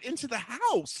carry it into the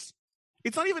house.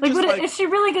 It's not even Like, just is she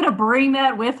really going to bring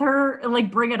that with her? And,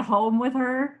 like, bring it home with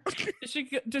her?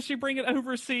 Does she bring it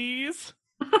overseas?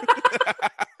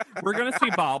 We're gonna see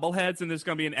bobbleheads, and there's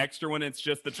gonna be an extra one. It's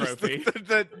just the just trophy.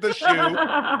 the shoe.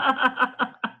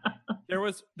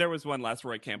 There was one last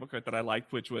Roy Campbell quote that I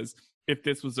liked, which was, "If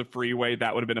this was a freeway,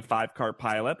 that would have been a 5-car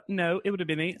pileup. No, it would have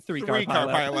been a 3-car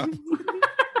pileup.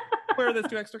 Where are those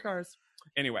 2 extra cars?"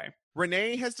 Anyway,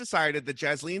 Renee has decided that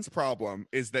Jasleen's problem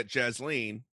is that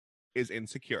Jasleen is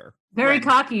insecure. Very When-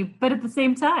 cocky, but at the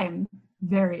same time,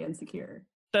 very insecure.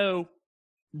 so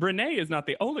Renee is not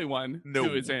the only one No.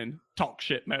 who is in talk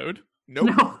shit mode, Nope.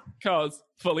 No. because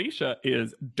Felicia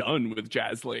is done with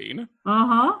Jasleen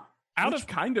Uh-huh. out of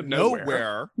kind of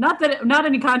nowhere. Not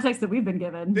any context that we've been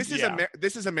given. This is Yeah.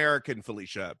 this is American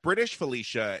Felicia. British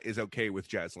Felicia is okay with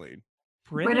Jasleen.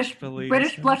 British Felicia.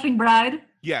 British blushing bride.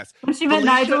 Yes. When she met Felicia-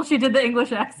 Nigel, she did the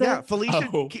English accent. Yeah, Felicia.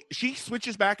 Oh. She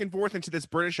switches back and forth into this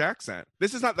British accent.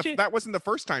 This is not She- that wasn't the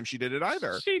first time she did it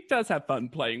either. She does have fun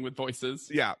playing with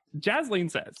voices. Yeah. Jasleen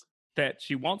says that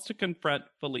she wants to confront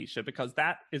Felicia because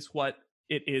that is what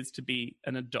it is to be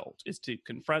an adult, is to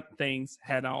confront things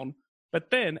head on. But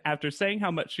then, after saying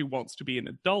how much she wants to be an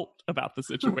adult about the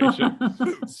situation,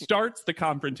 starts the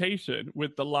confrontation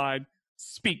with the line,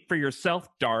 "Speak for yourself,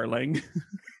 darling."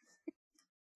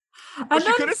 Well, And she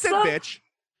then could have said some- bitch.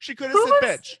 She could have Who said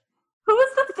was- bitch. Who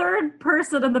was the third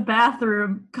person in the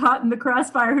bathroom caught in the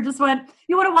crossfire who just went,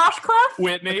 "You want a washcloth?" I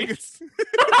Whitney. think it's-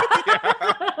 Yeah.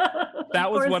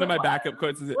 That was course one of it my was. backup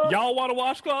quotes. Is it, "Y'all want a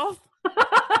washcloth?"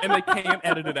 And they can't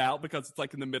edit it out because it's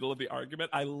like in the middle of the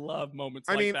argument. I love moments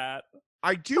I like mean, that.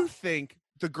 I do think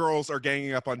the girls are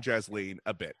ganging up on Jasleen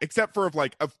a bit, except for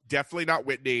definitely not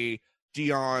Whitney,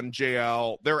 Dion,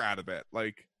 JL. They're out of it.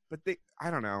 But I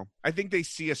don't know. I think they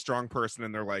see a strong person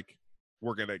and they're like,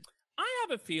 we're gonna. I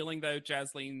have a feeling though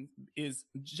Jasleen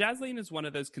is one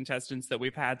of those contestants that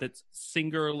we've had that's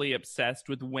singularly obsessed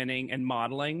with winning and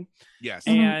modeling. Yes.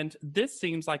 Mhm. And this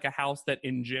seems like a house that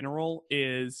in general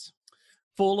is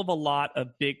full of a lot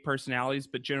of big personalities,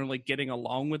 but generally getting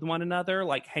along with one another,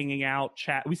 like hanging out,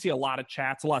 chat. We see a lot of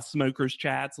chats, a lot of smokers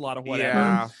chats, a lot of whatever.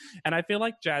 Yeah. And I feel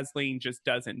like Jasleen just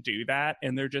doesn't do that.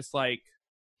 And they're just like,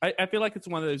 I feel like it's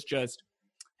one of those just,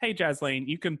 hey, Jasleen,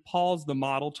 you can pause the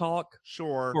model talk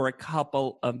Sure. for a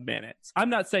couple of minutes.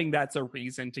 I'm not saying that's a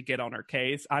reason to get on her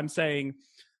case. I'm saying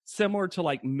similar to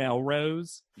like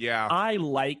Melrose, Yeah. I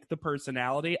like the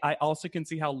personality. I also can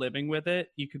see how living with it,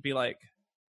 you could be like,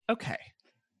 okay,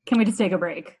 Can we just take a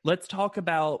break? let's talk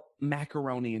about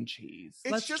macaroni and cheese.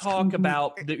 It's Let's just- talk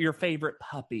about your favorite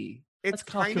puppy. It's Let's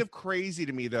talk kind of crazy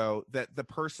to me, though, that the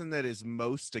person that is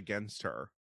most against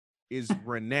her is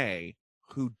Renee,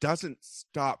 who doesn't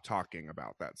stop talking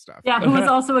about that stuff. Yeah, who was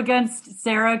also against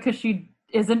Sarah because she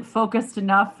isn't focused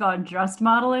enough on just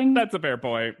modeling. That's a fair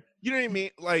point. You know what I mean?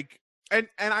 And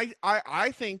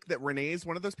I think that Renee is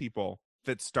one of those people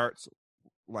that starts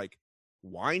like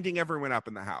winding everyone up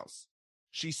in the house.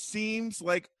 She seems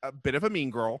like a bit of a mean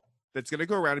girl that's going to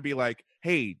go around and be like,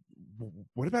 hey,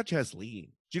 what about Jasleen?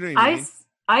 Do you know what I mean?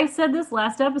 I said this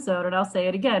last episode, and I'll say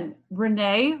it again.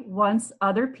 Renee wants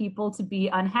other people to be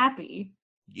unhappy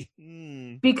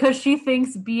because she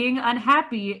thinks being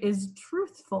unhappy is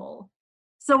truthful.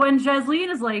 So when Jasleen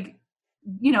is like,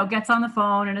 gets on the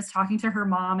phone and is talking to her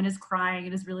mom and is crying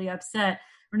and is really upset,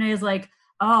 Renee is like,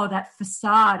 oh, that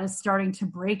facade is starting to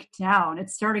break down.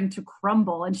 It's starting to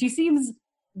crumble. And she seems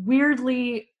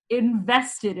weirdly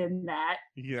invested in that.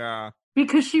 Yeah.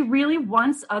 Because she really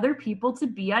wants other people to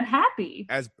be unhappy.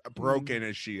 As broken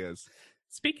as she is.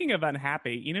 Speaking of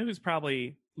unhappy, you know who's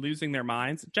probably losing their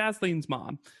minds? Jasleen's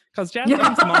mom. Because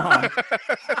Jasleen's mom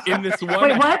in this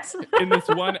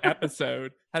one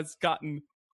episode has gotten,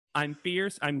 I'm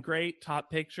fierce, I'm great,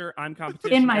 top picture, I'm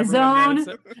competition. In my zone.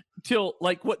 Till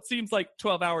like what seems like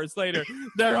 12 hours later,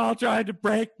 they're all trying to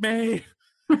break me.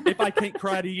 If I can't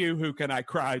cry to you, who can I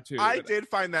cry to? I did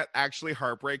find that actually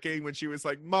heartbreaking when she was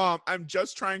like, Mom, I'm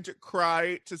just trying to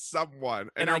cry to someone.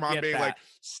 And her mom being like,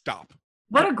 stop.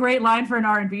 What a great line for an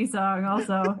R&B song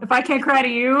also. If I can't cry to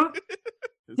you.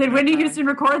 Did Whitney Houston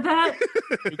record that?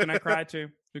 Who can I cry to?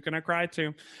 Who can I cry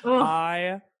to?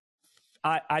 Ugh.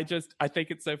 I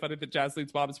think it's so funny that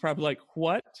Jasleen's mom is probably like,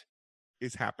 what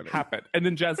is happening? And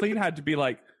then Jasleen had to be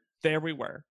like, there we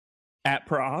were at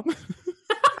prom.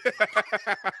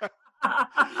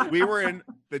 We were in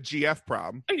the GF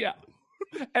prom. Yeah.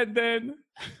 And then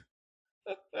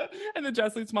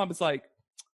Jasleen's mom is like,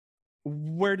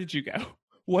 where did you go?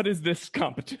 What is this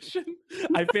competition?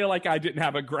 I feel like I didn't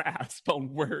have a grasp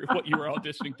on what you were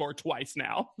auditioning for twice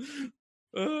now.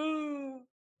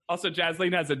 Also,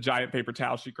 Jasleen has a giant paper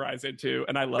towel she cries into,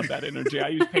 and I love that energy. I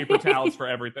use paper towels for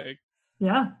everything.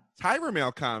 Yeah. Tyra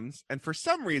mail comes, and for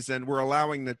some reason, we're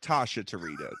allowing Natasha to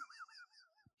read it.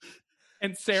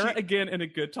 And Sarah, again, in a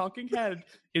good talking head,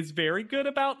 is very good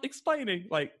about explaining,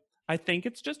 like, I think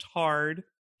it's just hard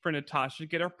for Natasha to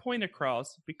get her point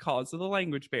across because of the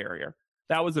language barrier.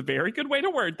 That was a very good way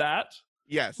to word that.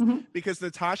 Yes, because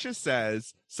Natasha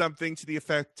says something to the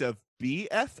effect of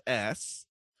BFS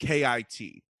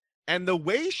KIT. And the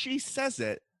way she says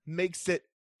it makes it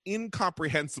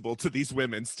incomprehensible to these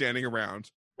women standing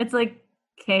around. It's like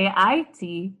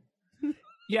KIT.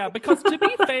 Yeah, because to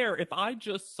be fair, if I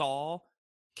just saw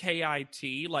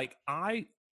KIT, like I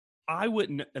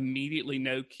wouldn't immediately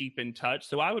know keep in touch.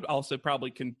 So I would also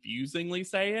probably confusingly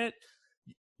say it.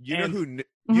 You know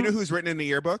who's written in the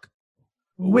yearbook?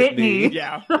 Whitney.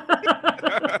 Yeah.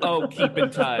 Oh, keep in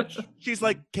touch. She's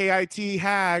like KIT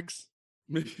hags.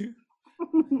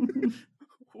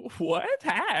 What?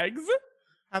 Hags?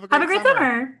 Have a great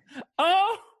summer.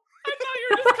 Oh, I thought you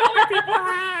were just calling people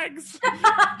hags.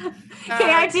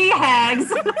 KIT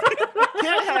hags.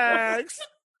 Kit hags.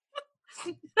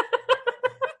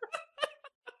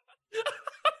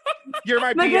 You're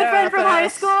my good friend from high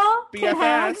school. Kit BFS.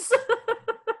 hags.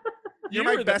 You're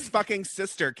my best fucking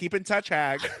sister. Keep in touch,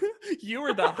 hag. You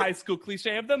were the high school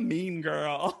cliche of the mean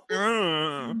girl.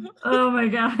 Oh my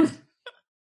god.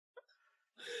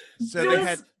 So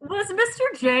was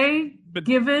Mr. J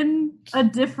given a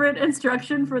different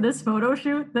instruction for this photo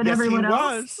shoot than everyone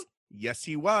else? Yes,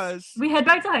 he was. We head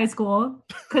back to high school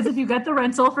because if you get the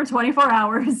rental for 24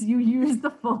 hours, you use the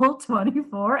full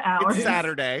 24 hours. It's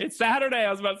Saturday.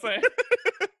 I was about to say.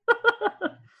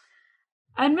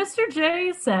 And Mr.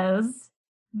 J says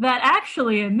that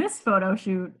actually in this photo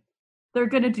shoot, they're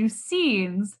going to do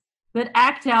scenes that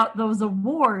act out those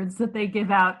awards that they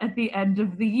give out at the end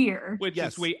of the year. Which,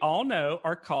 as we all know,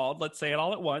 are called, let's say it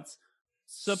all at once,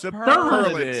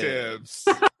 superlatives.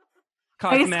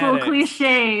 High school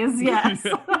cliches, yes.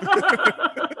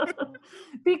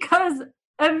 Because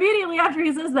immediately after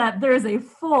he says that, there's a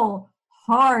full,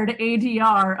 hard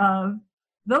ADR of,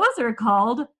 those are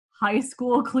called high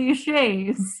school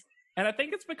cliches. And I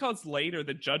think it's because later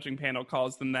the judging panel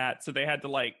calls them that, so they had to,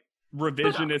 like,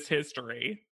 revisionist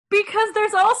history. Because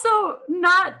there's also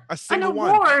not an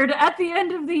award at the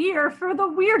end of the year for the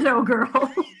weirdo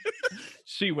girl.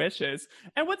 She wishes.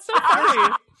 And what's so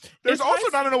funny... There's also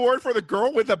not an award for the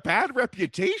girl with a bad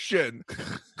reputation.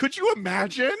 Could you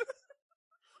imagine?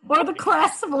 Or the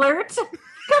class flirt.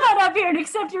 Come on up here and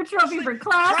accept your trophy for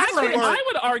class flirt. I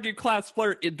would argue class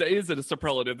flirt is a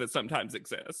superlative that sometimes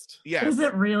exists. Yes. Is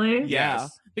it really? Yeah.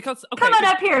 Because come on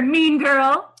up here, mean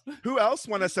girl. Who else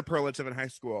won a superlative in high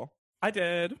school? I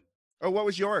did. Oh, what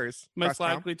was yours? Most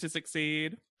likely to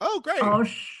succeed. Oh, great. Oh,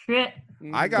 shit.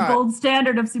 I got the gold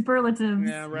standard of superlatives.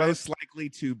 Yeah, right. Most likely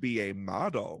to be a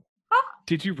model.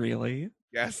 Did you really?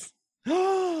 Yes.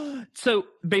 So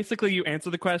basically, you answer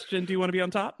the question. Do you want to be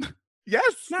on top?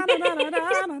 Yes.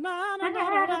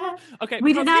 Okay.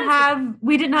 We did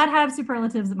not have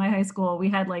superlatives at my high school. We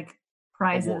had like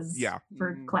prizes yeah.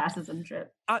 for classes and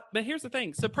shit. But here's the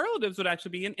thing: superlatives would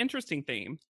actually be an interesting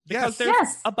theme because Yes.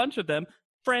 there's a bunch of them.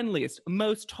 Friendliest,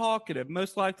 most talkative,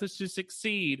 most likely to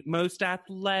succeed, most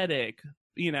athletic.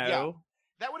 You know. Yeah.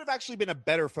 That would have actually been a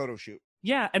better photo shoot.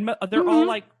 Yeah, and they're all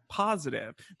like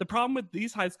positive. The problem with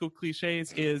these high school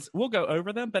cliches is we'll go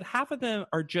over them, but half of them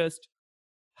are just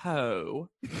ho.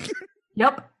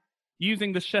 Yep.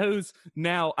 Using the show's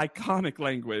now iconic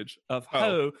language of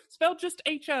ho, spelled just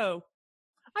H-O.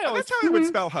 That's how I would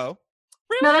spell ho.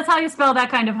 Really? No, that's how you spell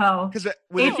that kind of hoe. Because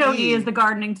H-O-E is the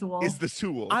gardening tool. Is the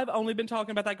tool. I've only been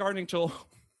talking about that gardening tool.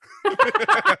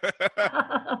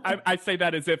 I say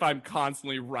that as if I'm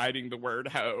constantly writing the word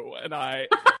ho, and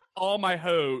all my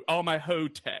ho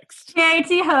text.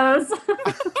 K-A-T hose.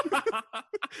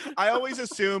 I always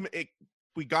assume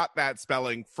we got that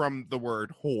spelling from the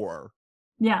word whore.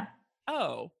 Yeah.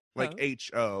 Oh. Like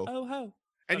H-O. Oh, ho.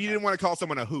 And you didn't want to call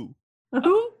someone a who. A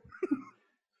who?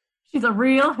 She's a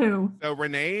real who. So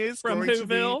Renee is From going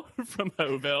Whoville. to be... From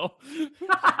Whoville.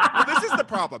 Well, this is the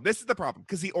problem.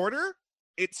 Because the order,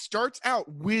 it starts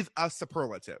out with a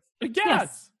superlative.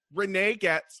 Yes. Renee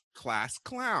gets class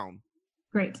clown.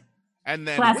 Great. And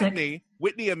then Classic.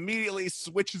 Whitney immediately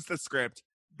switches the script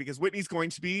because Whitney's going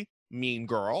to be mean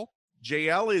girl.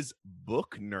 JL is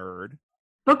book nerd.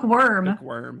 Bookworm.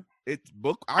 Bookworm. It's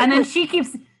book. Then she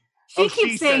keeps she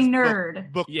saying says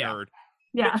nerd. Book Yeah. nerd.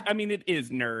 Yeah. Which, I mean, it is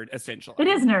nerd, essentially. It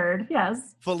is nerd,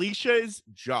 yes. Felicia is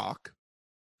jock.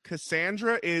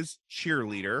 Cassandra is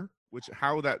cheerleader, which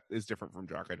how that is different from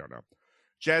jock, I don't know.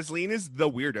 Jasleen is the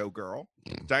weirdo girl.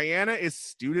 Diana is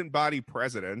student body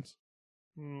president.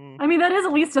 I mean, that is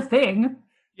at least a thing.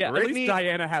 Yeah, at Brittany- least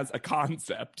Diana has a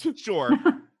concept. Sure.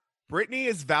 Brittany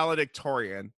is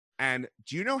valedictorian. And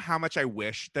do you know how much I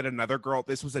wish that another girl,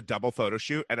 this was a double photo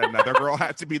shoot, and another girl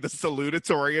had to be the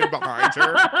salutatorian behind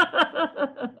her?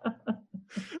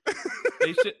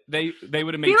 They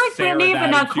would have made like Sarah Brittany,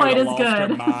 that but not and she would quite have as lost her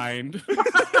good. mind.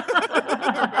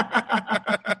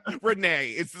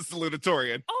 Renee is the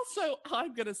salutatorian. Also,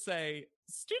 I'm gonna say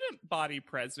student body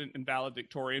president and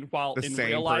valedictorian, while The in same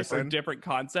real life are person? different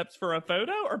concepts for a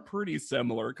photo, are pretty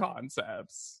similar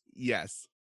concepts. Yes.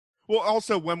 Well,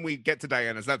 also, when we get to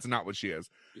Diana's, that's not what she is.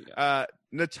 Yeah.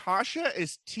 Natasha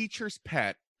is teacher's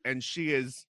pet, and she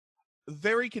is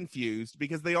very confused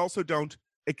because they also don't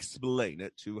explain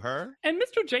it to her. And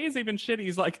Mr. J is even shitty.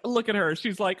 He's like, look at her.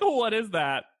 She's like, oh, what is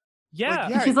that? Yeah.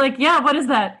 yeah. She's like, yeah, what is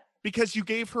that? Because you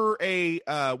gave her a,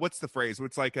 what's the phrase?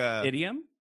 It's like a... Idiom?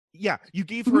 Yeah, you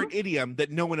gave her an idiom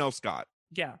that no one else got.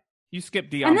 Yeah. You skipped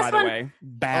Dion, by the one- way.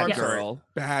 Bad Yes. girl.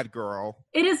 Bad girl.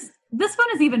 This one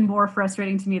is even more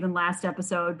frustrating to me than last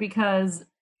episode because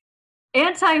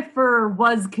anti-fur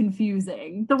was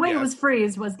confusing. The way it was Yes.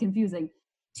 phrased was confusing.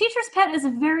 Teacher's pet is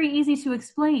very easy to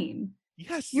explain.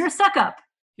 Yes. You're a suck-up.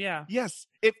 Yeah. Yes.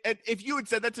 If you had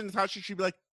said that to Natasha, she'd be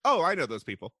like, oh, I know those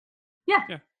people. Yeah.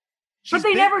 Yeah. She's But they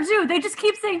big- never do. They just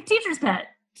keep saying teacher's pet.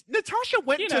 Natasha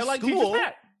went You to know, like school.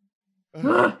 teacher's pet.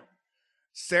 Ugh.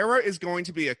 Sarah is going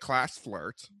to be a class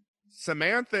flirt.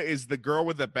 Samantha is the girl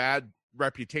with a bad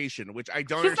reputation, which I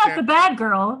don't She's not the understand. bad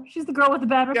girl. She's the girl with the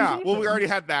bad reputation. Yeah, well, we already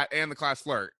had that and the class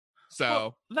flirt. So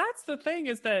Well, that's the thing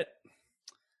is that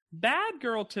bad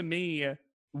girl to me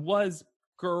was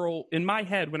girl in my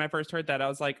head when I first heard that. I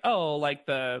was like, oh, like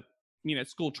the,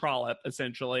 school trollop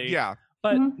essentially. yeah,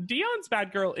 But Mhm. Dion's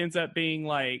bad girl ends up being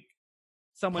like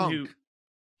someone Punk. who,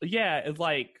 is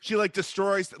like, she like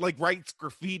destroys, like writes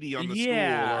graffiti on the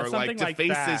Yeah, school or something like like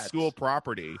defaces that. school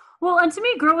property. Well, and to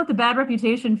me, girl with the bad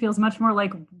reputation feels much more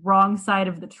like wrong side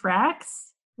of the tracks.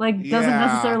 Like, doesn't Yeah.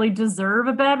 necessarily deserve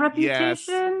a bad Yes.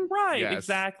 reputation. right, Yes.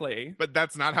 Exactly. But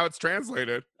that's not how it's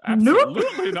translated. Nope.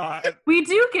 Absolutely not. We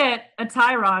do get a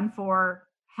Tyron for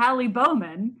Hallie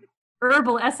Bowman,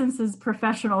 Herbal Essence's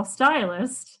professional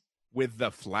stylist. With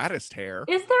the flattest hair.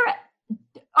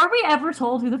 Are we ever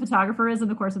told who the photographer is in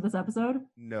the course of this episode?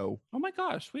 No. Oh my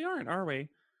gosh, we aren't, are we?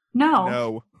 No.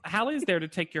 No. Hallie's there to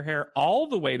take your hair all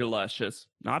the way to luscious,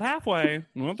 not halfway,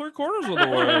 not 3/4 of the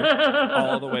way,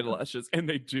 all the way to luscious. And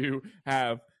they do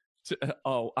have.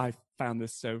 I found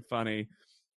this so funny,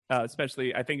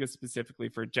 especially I think it's specifically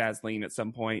for Jasleen at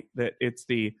some point that it's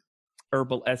the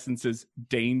Herbal Essence's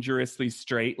dangerously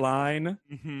straight line.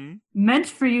 Mm-hmm. Meant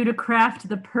for you to craft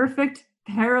the perfect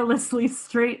perilously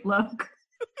straight look.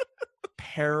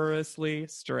 Perilously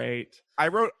straight. I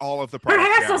wrote all of the Her products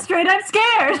hair's so down. straight, I'm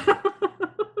scared.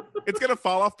 It's gonna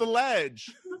fall off the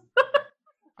ledge.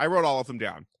 I wrote all of them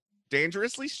down.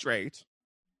 Dangerously straight,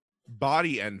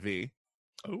 body envy,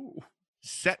 Oh.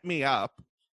 set me up,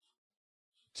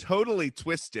 totally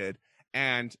twisted,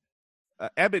 and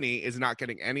Ebony is not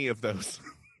getting any of those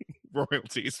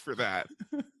royalties for that.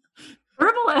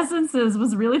 Herbal Essences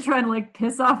was really trying to like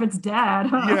piss off its dad.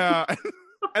 Huh? Yeah.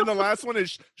 And the last one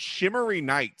is Shimmery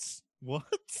Nights. What?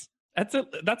 That's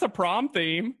a prom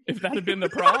theme. If that had been the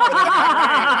prom.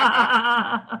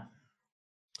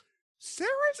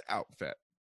 Sarah's outfit.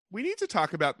 We need to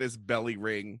talk about this belly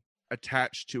ring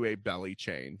attached to a belly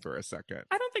chain for a second.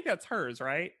 I don't think that's hers,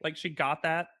 right? Like she got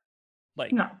that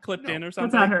like No. clipped in or That's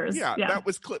something. not hers. Yeah, Yeah. that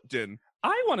was clipped in.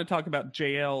 I want to talk about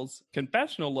JL's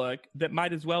confessional look that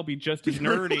might as well be just as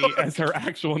nerdy as her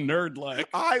actual nerd look.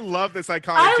 I love this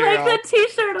iconic I JL. like the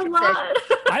t-shirt a lot.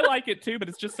 I like it too, but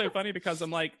it's just so funny because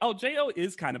I'm like, oh, JL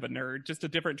is kind of a nerd, just a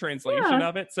different translation Yeah.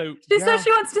 of it. So She Yeah. says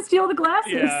she wants to steal the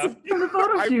glasses Yeah. from the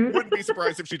photo I shoot. wouldn't be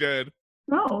surprised if she did.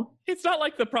 No. it's not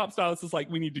like the prop stylist is like,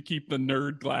 we need to keep the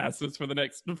nerd glasses for the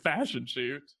next fashion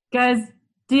shoot. Guys,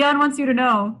 Dion wants you to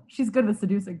know she's good with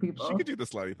seducing people. She could do the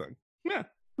slutty thing. Yeah.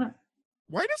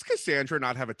 Why does Cassandra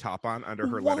not have a top on under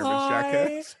her Letterman's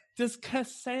jacket? Does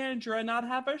Cassandra not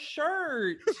have a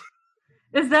shirt?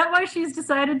 Is that why she's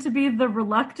decided to be the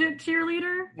reluctant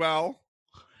cheerleader? Well,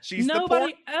 she's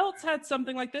Nobody else had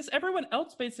something like this. Everyone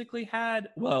else basically had,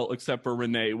 well, except for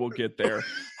Renee, we'll get there,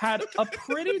 had a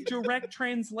pretty direct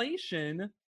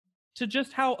translation to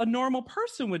just how a normal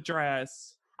person would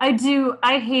dress.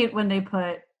 I hate when they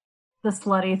put the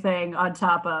slutty thing on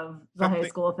top of the high Something-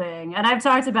 school thing. And I've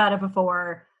talked about it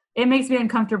before. It makes me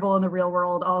uncomfortable in the real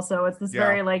world also. It's this Yeah.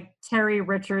 very like Terry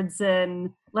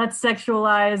Richardson, let's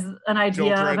sexualize an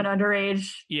idea of Children. an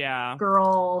underage Yeah.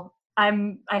 girl. I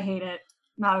hate it.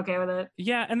 Not okay with it.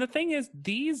 Yeah. And the thing is,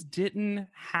 these didn't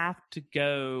have to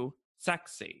go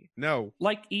sexy. No.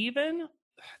 Like, even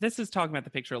this is talking about the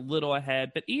picture a little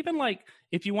ahead, but even like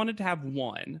if you wanted to have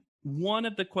one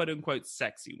of the quote unquote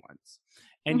sexy ones,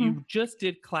 and you just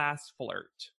did class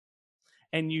flirt,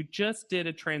 and you just did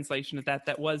a translation of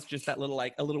that was just that little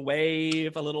like a little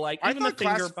wave, a little like I even the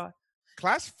thought finger.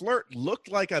 Class flirt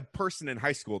looked like a person in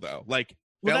high school, though. Like,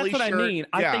 Well, belly that's what shirt. I mean.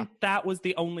 I Yeah. think that was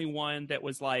the only one that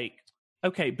was like,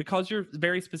 okay, because you're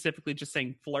very specifically just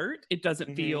saying flirt, it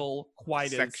doesn't Mhm. feel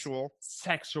quite Sexual. as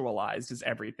sexualized as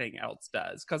everything else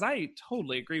does. Because I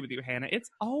totally agree with you, Hannah. It's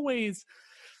always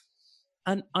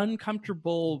an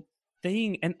uncomfortable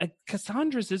thing, and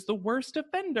Cassandra's is the worst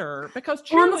offender because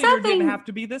Well, and the sad cheerleader didn't thing- have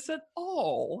to be this at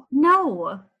all.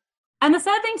 No. And the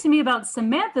sad thing to me about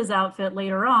Samantha's outfit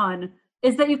later on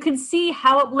is that you can see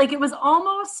how it was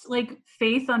almost like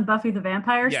Faith on Buffy the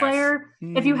Vampire Yes. Slayer.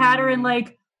 If you had her in Mm.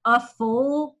 like a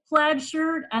full plaid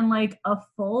shirt and like a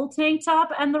full tank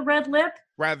top and the red lip,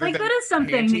 Rather like than that is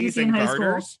something that you panties see in and high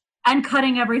garters. school, and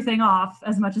cutting everything off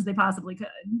as much as they possibly could.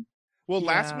 Well,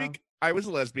 last Yeah. week I was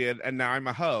a lesbian and now I'm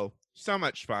a hoe. So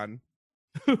much fun.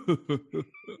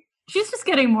 She's just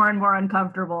getting more and more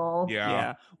uncomfortable.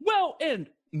 Yeah. Well, and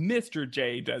Mr.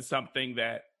 J does something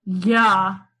that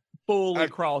Yeah. fully I-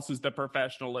 crosses the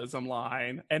professionalism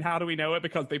line. And how do we know it?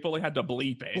 Because they fully had to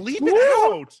bleep it. Bleep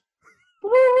it out.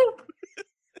 Whoop.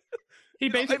 He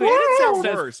It basically made it sound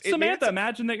says, worse. It made it Samantha, sound-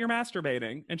 imagine that you're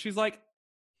masturbating. And she's like,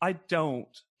 I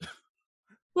don't.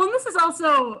 Well, and this is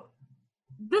also,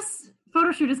 this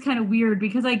photo shoot is kind of weird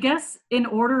because I guess in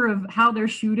order of how they're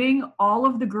shooting, all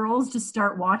of the girls just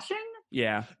start watching.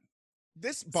 Yeah.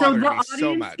 This So bothered the me so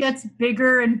audience much. gets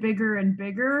bigger and bigger and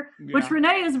bigger, which Yeah.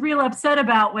 Renee is real upset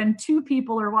about when two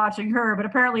people are watching her, but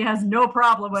apparently has no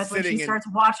problem with when Sitting she in- starts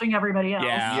watching everybody else.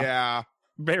 Yeah. Yeah.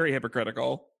 Very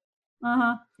hypocritical.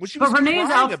 Uh-huh. Well, she But was Renee's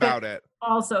crying outfit- about it.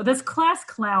 Also, this class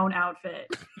clown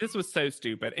outfit. This was so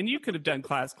stupid. And you could have done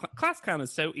class clown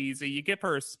is so easy. You give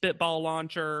her a spitball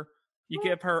launcher. You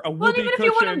give her a Well, whoopee even if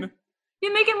you cushion. wanna-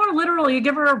 You make it more literal. You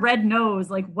give her a red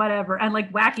nose, like whatever, and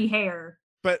like wacky hair.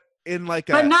 But in like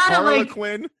But a not a, like,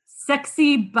 Harlequin.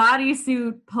 Sexy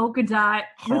bodysuit polka dot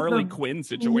with Harley the Quinn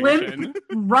situation. limp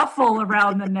ruffle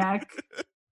around the neck.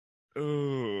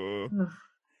 Ugh. Ugh.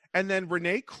 And then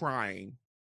Renee crying,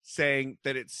 saying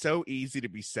that it's so easy to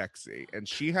be sexy. And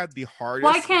she had the hardest.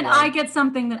 Why can't one- I get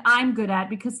something that I'm good at?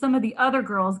 Because some of the other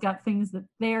girls got things that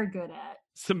they're good at.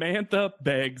 Samantha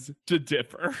begs to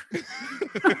differ.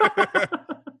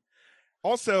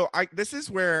 Also, this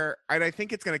is where, and I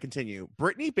think it's going to continue.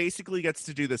 Brittany basically gets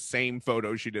to do the same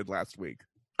photo she did last week.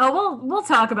 Oh, we'll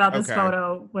talk about this Okay.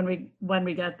 photo when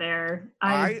we get there.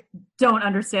 I don't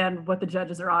understand what the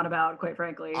judges are on about, quite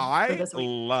frankly. for I this week.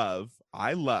 love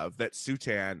that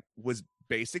Sutan was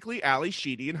basically Ali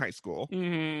Sheedy in high school,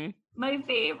 Mhm. My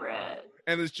favorite.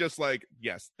 and it's just like,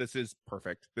 yes, this is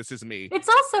perfect. This is me. It's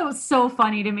also so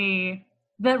funny to me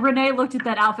that Renee looked at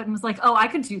that outfit and was like, "Oh, I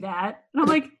could do that." And I'm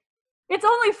like, "It's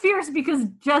only fierce because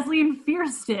Jasleen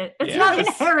fierced it. It's not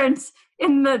inherent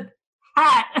in the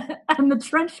hat and the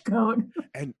trench coat."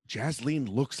 And Jasleen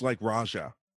looks like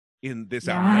Raja in this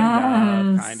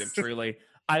outfit. Kind of truly.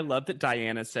 I love that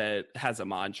Diana has a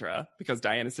mantra, because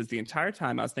Diana says the entire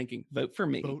time I was thinking, vote for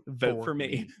me, vote for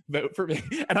me, vote for me.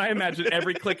 And I imagine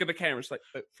every click of the camera, she's like,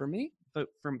 vote for me, vote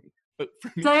for me, vote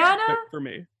for me, Diana vote for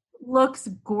me. Looks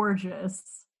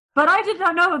gorgeous. But I did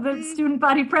not know that student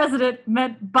body president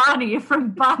meant Bonnie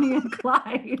from Bonnie and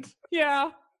Clyde.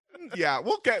 Yeah. Yeah,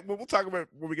 we'll talk about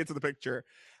when we get to the picture.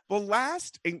 The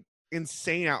last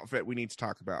insane outfit we need to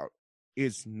talk about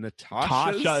is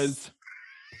Natasha's.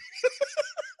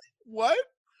 What?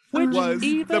 Which was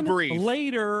even the brief?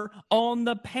 Later on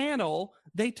the panel,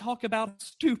 they talk about how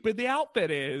stupid the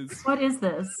outfit is. What is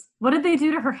this? What did they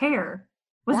do to her hair?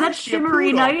 Was Why that is she a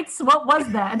Shimmery poodle? Nights? What was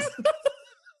that?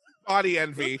 Body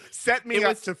envy set me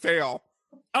up to fail.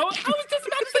 I was just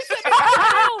about to say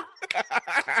that.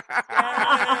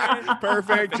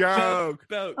 Perfect joke.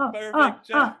 Perfect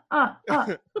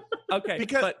joke. Okay,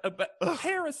 Because- but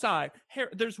hair aside,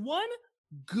 there's one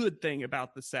good thing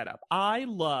about the setup. I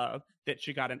love that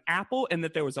she got an apple and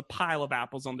that there was a pile of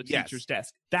apples on the teacher's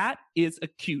desk. That is a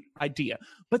cute idea.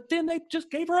 But then they just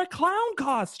gave her a clown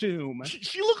costume.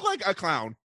 She looked like a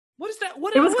clown. What is that?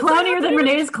 It was clownier than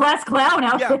Renee's class clown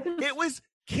Yeah, outfit. it was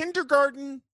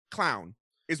kindergarten clown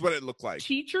is what it looked like.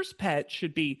 Teacher's pet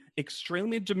should be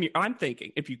extremely demure. I'm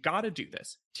thinking, if you got to do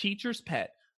this, teacher's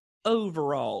pet,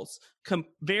 overalls,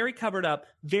 very covered up,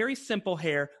 very simple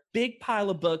hair, big pile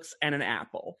of books, and an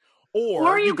apple.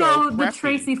 Or you go the preppy.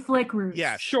 Tracy Flick route.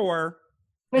 Yeah, Sure.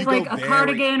 With You like go a very-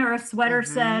 cardigan or a sweater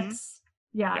Mhm. set.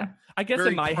 Yeah. I guess Very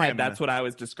in my prim. head, that's what I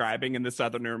was describing, and the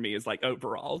Southerner me is like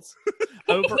overalls.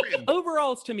 Prim.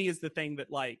 Overalls to me is the thing that,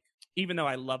 like, even though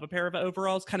I love a pair of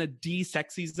overalls, kind of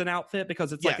de-sexies an outfit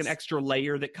because it's like an Yes. extra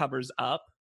layer that covers up.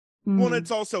 Well, and Mm.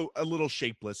 it's also a little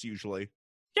shapeless usually.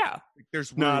 Yeah.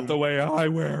 There's room. Not the way I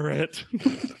wear it.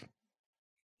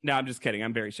 No, I'm just kidding.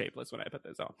 I'm very shapeless when I put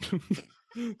those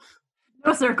on.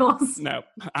 No circles. No,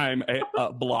 I'm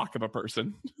a block of a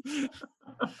person.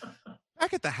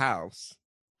 Back at the house,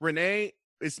 Renee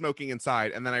is smoking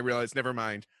inside, and then I realized, never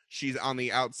mind, she's on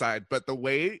the outside. But the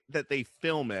way that they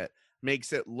film it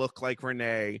makes it look like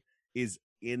Renee is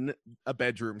in a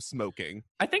bedroom smoking.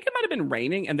 I think it might have been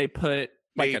raining, and they put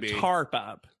like Maybe. a tarp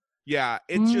up. Yeah,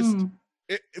 it's just. Mm.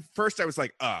 At first, I was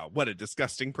like, "Oh, what a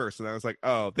disgusting person." I was like,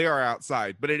 "Oh, they are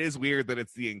outside," but it is weird that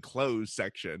it's the enclosed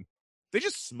section. They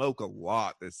just smoke a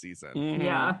lot this season. Mhm.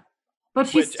 Yeah. But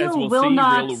she Which, as still we'll will see,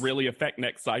 not really affect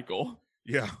next cycle.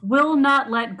 Yeah, will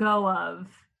not let go of.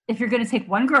 If you're going to take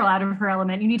one girl out of her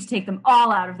element, you need to take them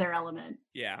all out of their element.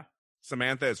 Yeah.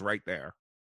 Samantha is right there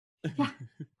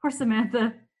Poor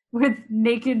Samantha with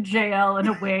naked JL in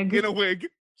a wig, in a wig.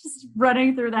 just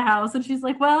running through the house, and she's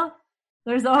like, "Well,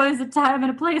 there's always a time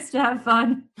and a place to have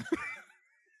fun."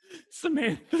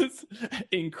 Samantha's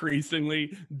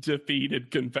increasingly defeated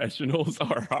confessionals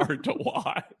are hard to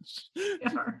watch.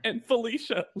 And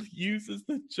Felicia uses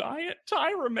the giant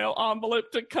Tyra mail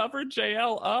envelope to cover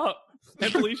JL up.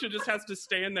 And Felicia just has to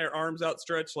stand there, arms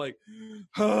outstretched, like,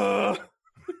 I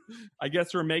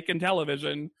guess we're making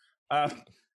television.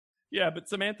 Yeah, but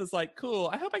Samantha's like, cool,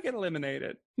 I hope I get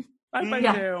eliminated. I hope I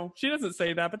Yeah. do. She doesn't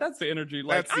say that, but that's the energy.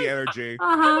 Like, That's the energy.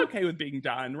 I'm Uh-huh. okay with being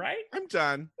done, right? I'm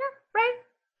done. Right?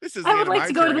 This is. I would like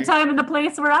to go to the time and the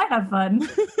place where I have fun.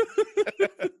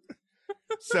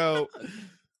 So,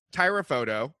 Tyra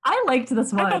photo. I liked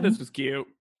this I one. thought this was cute.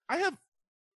 I have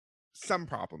some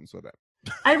problems with it.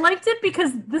 I liked it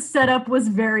because the setup was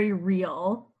very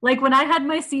real. Like when I had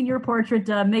my senior portrait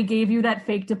done, they gave you that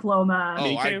fake diploma Oh,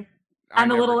 Me I- too. I and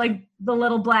the never little did. like the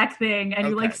little black thing, and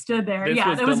you like Okay. stood there. This yeah,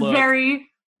 was it the was look. very,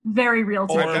 very real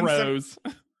to Or I've a done some-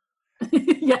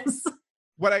 rose. yes.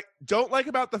 What I don't like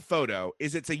about the photo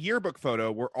is it's a yearbook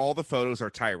photo where all the photos are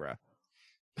Tyra.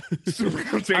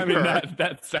 Surrounding I mean, her.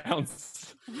 that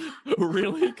sounds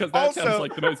really, because that Also- sounds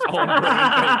like the most on-brand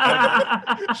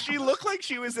thing ever. She looked like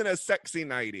she was in a sexy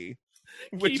nightie,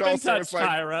 which Keep in also touch, is like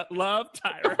Tyra. Love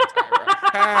Tyra.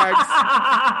 Hags.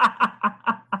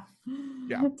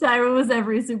 Yeah. Tyra was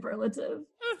every superlative.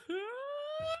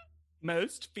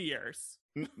 Most fierce.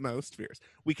 Most fierce.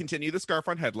 We continue the scarf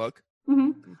on head look.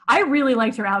 Mhm. I really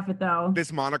liked her outfit though.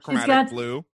 This monochromatic got-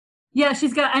 blue. Yeah,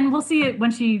 she's got, and we'll see it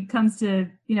when she comes to,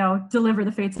 deliver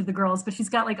the fates of the girls. But she's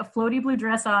got like a floaty blue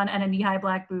dress on and a knee-high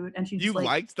black boot, and she's You like,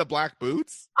 liked the black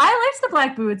boots? I liked the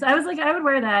black boots. I was like, I would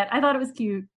wear that. I thought it was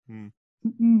cute. Hmm.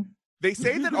 Mm. They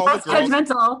say that all the That's girls.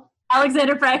 judgmental.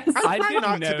 Alexander Price. I I try didn't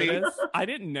not to be. notice. I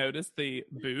didn't notice the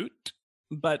boot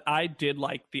but I did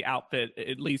like the outfit,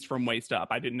 at least from waist up.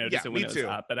 I didn't notice Yeah, it when me it was too.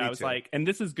 up, but Me I was too. like, and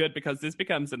this is good because this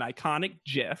becomes an iconic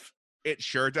GIF. It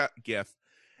sure does. GIF.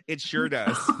 It sure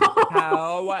does.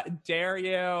 How dare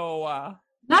you?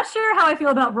 Not sure how I feel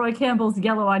about Roy Campbell's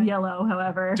yellow on yellow,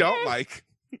 however. Don't like.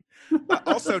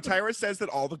 Also, Tyra says that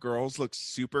all the girls look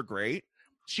super great.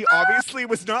 She obviously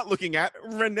was not looking at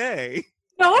Renee.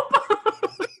 Nope.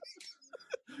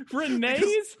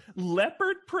 Renee's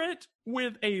leopard print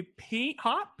with a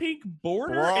hot pink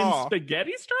border Bra. and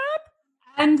spaghetti strap?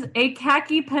 And a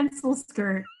khaki pencil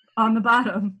skirt on the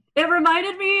bottom. It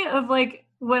reminded me of like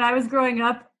when I was growing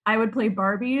up, I would play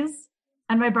Barbies,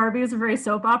 and my Barbies were very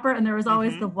soap opera, and there was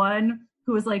always the one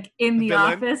who was like in the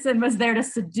Villain. office and was there to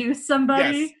seduce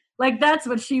somebody. Yes. Like that's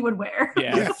what she would wear.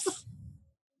 Yes.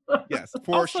 Yes,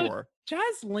 for Also, sure.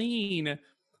 Jasleen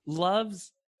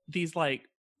loves these like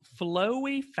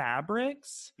flowy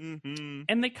fabrics, Mm-hmm.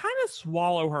 and they kind of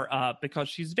swallow her up because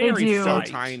she's very do. So slight.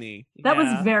 tiny. That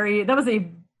Yeah. was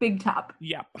a big top.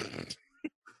 Yeah.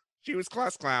 She was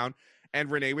class clown, and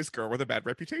Renee was girl with a bad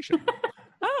reputation.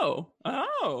 Oh.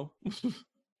 All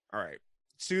right.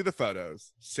 To the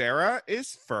photos. Sarah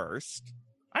is first.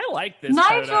 I like this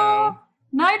photo.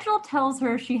 Nigel tells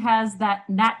her she has that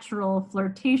natural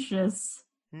flirtatious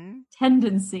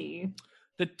tendency.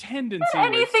 The tendency Is that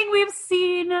anything we've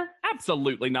seen?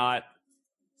 absolutely not.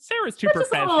 Sarah's too That's just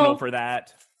a professional little- for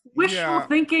that. Wishful Yeah.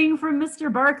 thinking from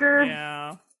Mr. Barker.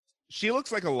 Yeah. She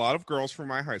looks like a lot of girls from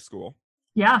my high school.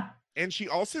 Yeah. And she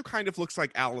also kind of looks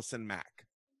like Allison Mack.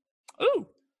 Ooh.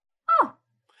 Oh.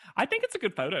 I think it's a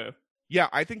good photo. Yeah,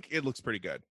 I think it looks pretty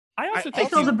good. I also I think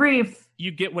Fill the brief.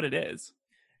 you get what it is.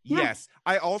 Yeah. Yes.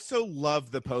 I also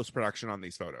love the post-production on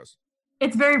these photos.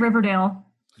 It's very Riverdale.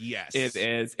 Yes. It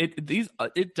is.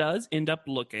 It does end up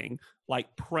looking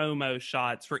like promo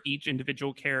shots for each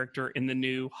individual character in the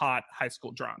new hot high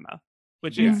school drama,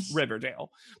 which Yes. is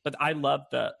Riverdale. But I love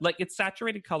it's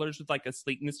saturated colors with like a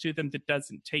sleekness to them that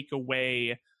doesn't take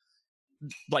away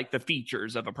like the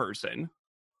features of a person.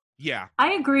 Yeah.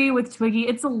 I agree with Twiggy.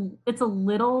 It's a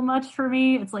little much for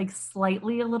me. It's like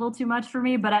slightly a little too much for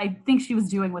me, but I think she was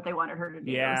doing what they wanted her to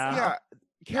do. Yeah. so. Yeah.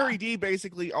 Carrie D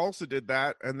basically also did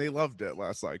that, and they loved it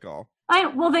last cycle.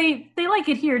 They like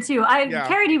it here too. Yeah.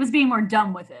 Carrie D was being more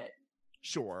dumb with it.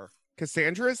 Sure.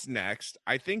 Cassandra's next.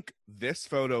 I think this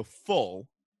photo full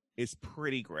is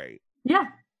pretty great. Yeah.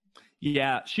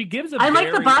 Yeah, she gives I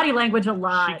like the body language a She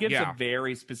lot. gives Yeah. a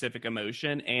very specific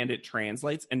emotion and it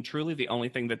translates. And truly, the only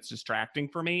thing that's distracting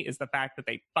for me is the fact that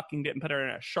they fucking didn't put her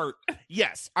in a shirt.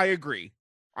 Yes, I agree.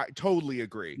 I totally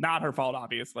agree. Not her fault,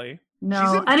 obviously. She's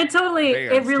No, in and it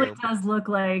bands, really too. does look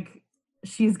like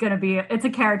she's gonna be. It's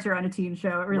a character on a teen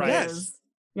show. It really Right. is.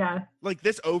 Yeah. Like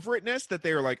this over itness that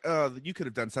they were like, oh, you could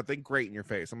have done something great in your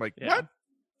face. I'm like, Yeah. what?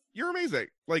 You're amazing.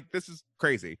 Like, this is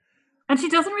crazy. And she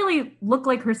doesn't really look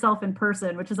like herself in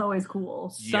person, which is always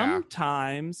cool. Yeah.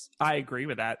 Sometimes, I agree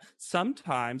with that.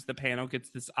 Sometimes the panel gets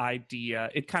this idea.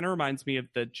 It kind of reminds me of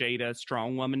the Jada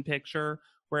Strong Woman picture,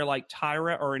 where like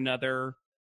Tyra or another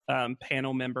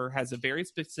panel member has a very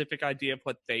specific idea of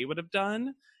what they would have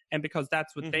done. And because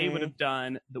that's what they would have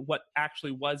done, what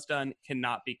actually was done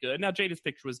cannot be good. Now, Jada's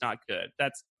picture was not good.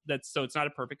 That's so it's not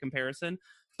a perfect comparison.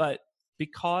 But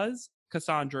because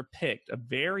Cassandra picked a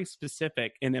very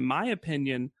specific and, in my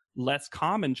opinion, less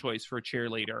common choice for a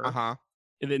cheerleader,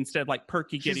 and instead like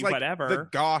perky, She's giddy, like whatever. the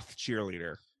goth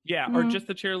cheerleader. Yeah, or Mhm. just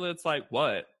the cheerleader that's like,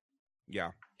 what?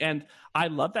 Yeah. And I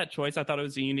love that choice. I thought it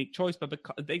was a unique choice, but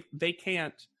because they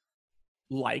can't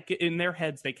like it in their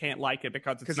heads, they can't like it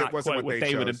because it's 'Cause it not wasn't quite what what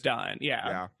they they would chose. have done.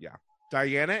 Yeah.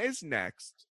 Diana is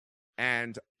next.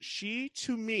 And she,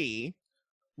 to me,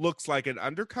 looks like an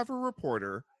undercover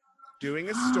reporter doing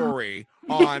a story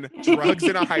on drugs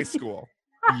in a high school.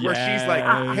 Where she's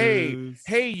like,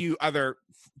 hey, you other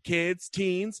kids,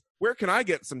 teens, where can I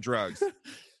get some drugs?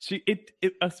 It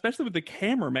especially with the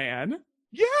cameraman.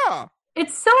 Yeah.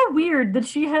 It's so weird that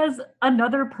she has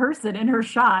another person in her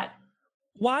shot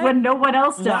Why? when no one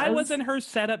else does. Why wasn't her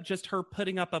setup just her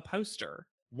putting up a poster?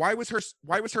 Why was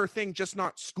her thing just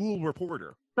not school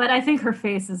reporter? But I think her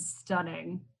face is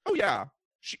stunning. Oh yeah.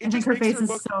 I think her face is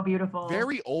so beautiful.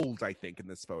 Very old, I think, in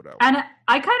this photo. And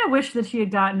I kind of wish that she had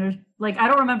gotten her, like, I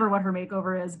don't remember what her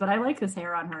makeover is, but I like this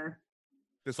hair on her.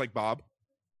 This like Bob.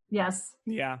 Yes.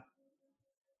 Yeah.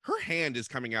 Her hand is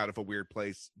coming out of a weird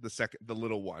place. The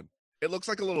little one. It looks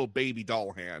like a little baby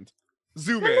doll hand.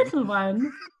 Zoom The in. little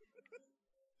one.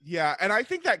 Yeah, and I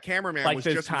think that cameraman Like was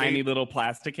those just tiny made- little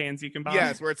plastic hands you can buy.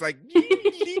 Yes, where it's like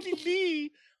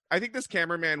I think this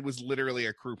cameraman was literally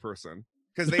a crew person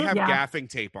because they have Yeah. gaffing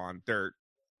tape on their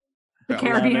The belt.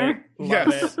 carabiner. Love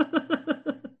Yes.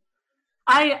 it.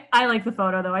 I like the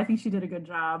photo though. I think she did a good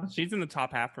job. She's in the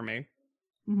top half for me.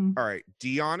 Mhm. All right,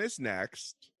 Dion is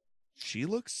next. She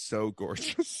looks so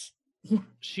gorgeous.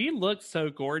 She looks so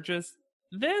gorgeous.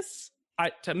 This,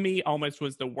 to me, almost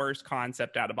was the worst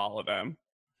concept out of all of them.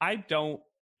 I don't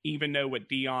even know what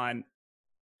Dion...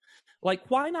 Like,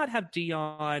 why not have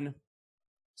Dion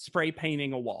spray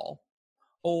painting a wall?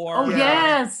 Or... Oh,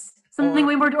 yes! Something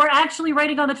we were actually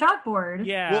writing on the chalkboard.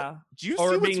 Yeah. Well, do you see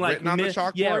or what's being like, written on the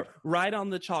chalkboard? Yeah, right on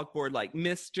the chalkboard, like,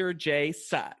 Mr. J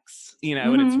sucks. You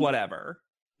know, and it's whatever.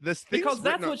 Because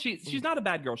that's what she's not a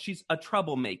bad girl. She's a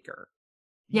troublemaker.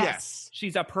 Yes.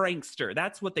 She's a prankster.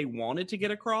 That's what they wanted to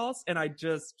get across. And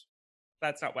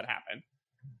that's not what happened.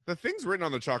 The things written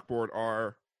on the chalkboard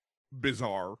are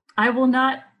bizarre. I will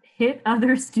not hit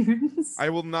other students. I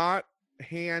will not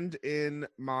hand in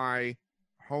my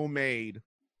homemade.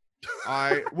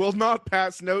 I will not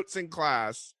pass notes in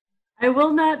class. I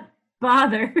will not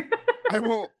bother. I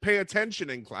won't pay attention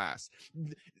in class.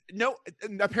 No,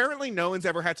 apparently no one's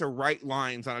ever had to write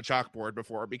lines on a chalkboard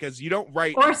before because you don't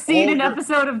write or seen an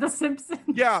episode of The Simpsons.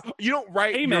 Yeah, you don't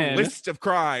write your list of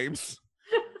crimes.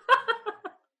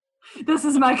 This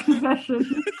is my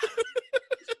confession.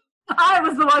 I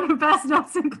was the one who passed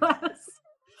notes in class.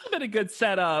 Been a good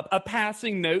setup, a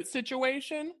passing note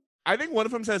situation. I think one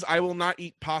of them says, "I will not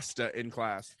eat pasta in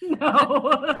class."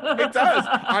 No. It does.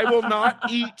 I will not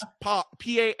eat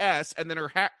PAS, and then her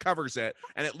hat covers it,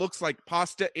 and it looks like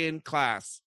pasta in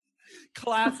class.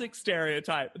 Classic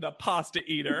stereotype, the pasta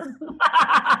eater.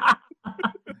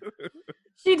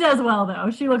 She does well,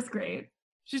 though. She looks great.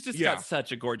 She's just got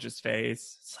such a gorgeous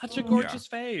face. Such a gorgeous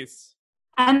face.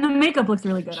 And the makeup looks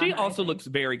really good. She also looks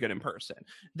very good in person.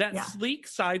 That sleek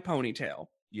side ponytail.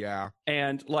 Yeah.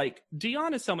 And like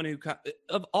Dion is someone who,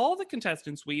 of all the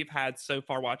contestants we've had so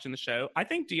far watching the show, I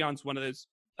think Dion's one of those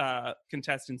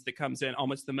contestants that comes in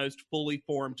almost the most fully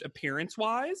formed appearance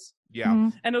wise. Yeah.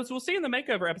 Mm-hmm. And as we'll see in the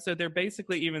makeover episode, they're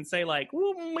basically even say like,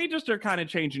 well, we just are kind of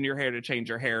changing your hair to change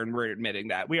your hair. And we're admitting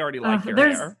that we already like your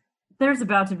hair. There's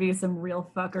about to be some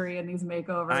real fuckery in these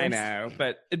makeovers. I know,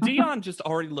 but Dion just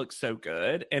already looks so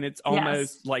good. And it's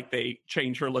almost like they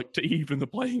change her look to even the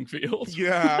playing field.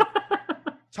 Yeah.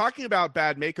 Talking about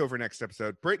bad makeover next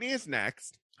episode, Brittany is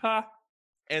next. Huh.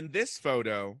 And this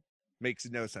photo makes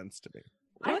no sense to me.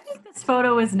 I think this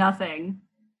photo is nothing.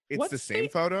 It's the same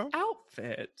photo?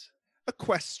 Outfit.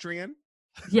 Equestrian.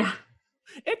 Yeah.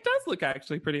 It does look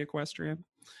actually pretty equestrian.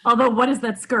 Although, what is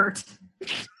that skirt?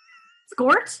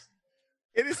 Skort?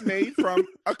 It is made from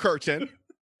a curtain.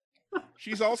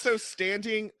 She's also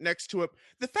standing next to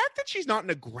the fact that she's not in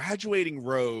a graduating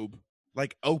robe,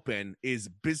 like open, is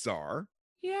bizarre.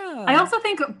 Yeah. I also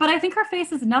think, but I think her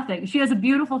face is nothing. She has a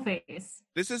beautiful face.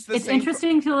 It's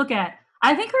interesting to look at.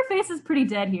 I think her face is pretty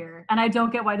dead here, and I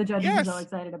don't get why the judges are so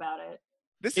excited about it.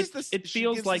 It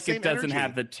feels like it doesn't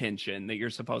have the tension that you're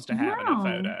supposed to have in a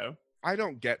photo. I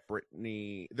don't get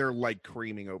Brittany. They're like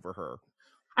creaming over her.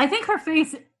 I think her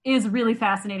face is really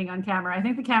fascinating on camera. I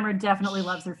think the camera definitely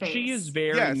loves her face. She is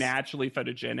very naturally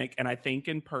photogenic. And I think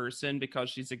in person, because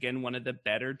she's, again, one of the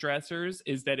better dressers,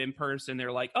 is that in person,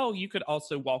 they're like, oh, you could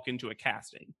also walk into a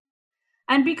casting.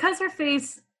 And because her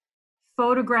face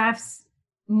photographs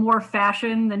more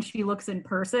fashion than she looks in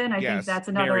person, I think that's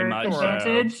another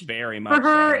advantage for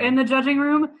her in the judging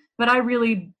room. But I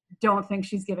really don't think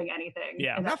she's giving anything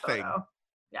in that photo.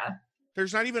 Yeah.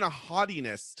 There's not even a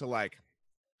haughtiness to like,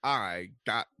 I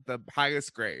got the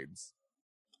highest grades.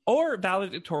 Or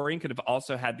valedictorian could have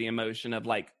also had the emotion of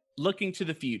like looking to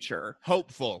the future.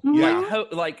 Hopeful. Yeah.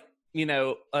 Like, you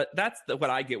know, that's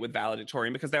what I get with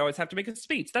valedictorian, because they always have to make a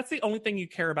speech. That's the only thing you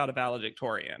care about a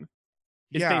valedictorian.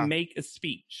 Is they make a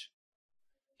speech.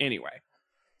 Anyway.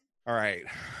 All right.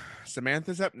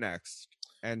 Samantha's up next.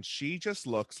 And she just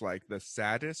looks like the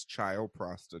saddest child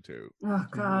prostitute. Oh,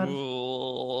 God.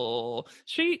 Ooh.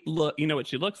 You know what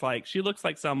she looks like? She looks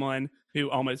like someone who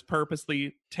almost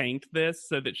purposely tanked this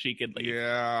so that she could leave.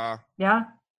 Yeah. Yeah.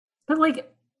 But,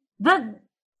 like, that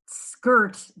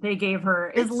skirt they gave her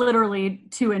is literally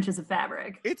 2 inches of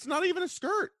fabric. It's not even a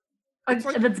skirt. That's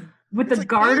with the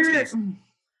garter.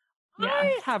 Yeah.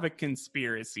 I have a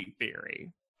conspiracy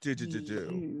theory.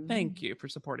 Do. Thank you for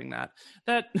supporting that.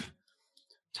 That...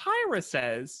 Tyra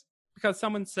says, because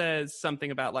someone says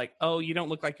something about like, oh, you don't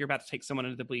look like you're about to take someone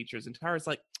into the bleachers. And Tyra's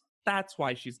like, that's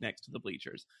why she's next to the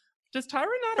bleachers. Does Tyra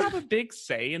not have a big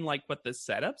say in like what the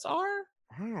setups are?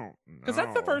 I don't know. Because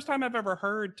that's the first time I've ever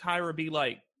heard Tyra be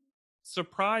like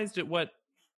surprised at what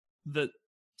the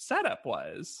setup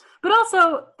was. But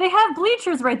also, they have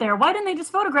bleachers right there. Why didn't they just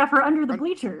photograph her under the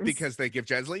bleachers? Because they give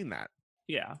Jasleen that.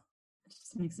 Yeah.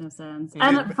 just makes no sense.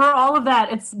 And- And for all of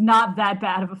that, it's not that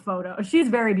bad of a photo. She's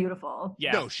very beautiful.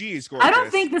 Yeah. No, she is gorgeous. I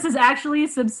don't think this is actually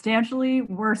substantially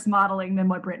worse modeling than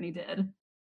what Britney did.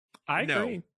 I No.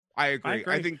 agree. I agree.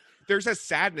 agree. I think there's a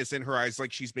sadness in her eyes,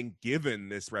 like she's been given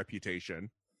this reputation.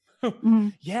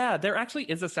 Mhm. Yeah, there actually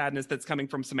is a sadness that's coming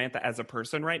from Samantha as a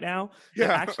person right now. Yeah.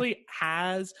 That actually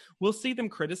we'll see them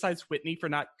criticize Whitney for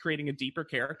not creating a deeper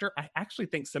character. I actually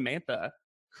think Samantha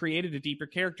created a deeper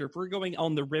character. If we're going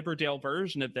on the Riverdale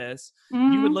version of this,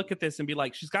 you would Mhm. look at this and be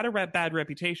like, she's got a bad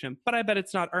reputation, but I bet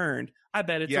it's not earned. I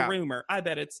bet it's Yeah. a rumor. I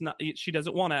bet it's not, she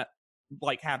doesn't want to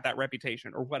like have that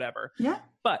reputation or whatever. Yeah.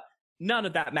 But none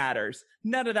of that matters.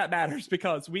 None of that matters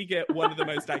because we get one of the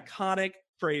most iconic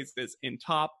phrases in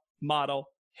top model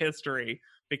history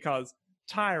because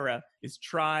Tyra is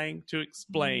trying to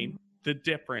explain the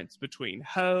difference between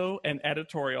hoe and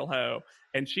editorial hoe.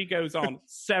 And she goes on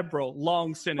several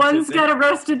long sentences. One's got a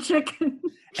roasted chicken.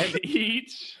 and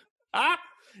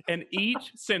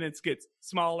each sentence gets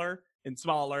smaller and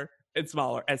smaller and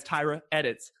smaller as Tyra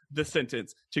edits the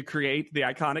sentence to create the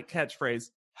iconic catchphrase,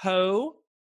 hoe,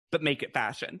 but make it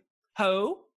fashion.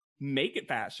 Hoe, make it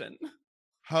fashion.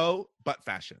 Ho, but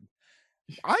fashion.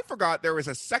 I forgot there was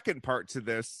a second part to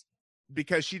this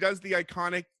because she does the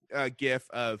iconic gif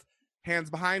of hands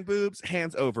behind boobs,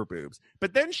 hands over boobs.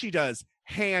 But then she does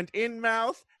hand in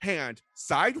mouth, hand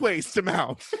sideways to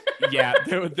mouth. Yeah,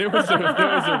 there was a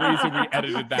reason we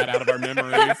edited that out of our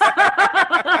memories.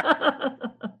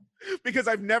 Because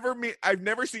I've never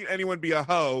seen anyone be a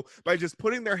hoe by just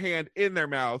putting their hand in their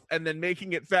mouth and then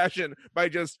making it fashion by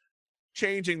just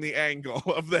changing the angle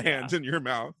of the hands in your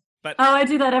mouth. But Oh, I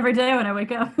do that every day when I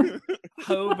wake up.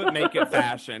 hoe but make it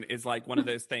fashion is like one of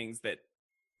those things that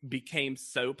became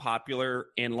so popular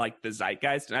in like the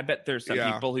zeitgeist. And I bet there's some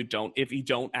Yeah. people who don't, if you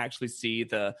don't actually see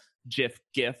the gif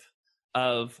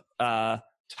of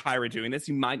Tyra doing this,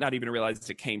 you might not even realize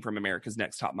it came from America's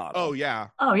Next Top Model. Oh, yeah.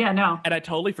 Oh, yeah, no. And I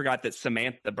totally forgot that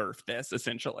Samantha birthed this,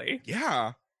 essentially.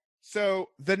 Yeah. So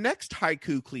the next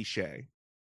haiku cliche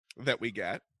that we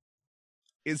get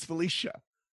is Felicia.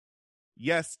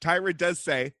 Yes, Tyra does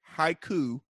say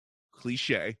haiku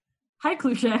cliche. Hi,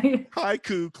 cliche.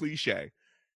 Haiku cliche.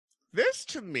 This,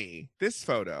 to me, this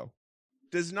photo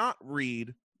does not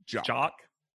read jock. Jock?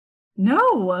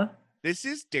 No. This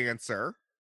is dancer.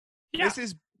 Yeah. This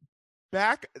is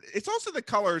back. It's also the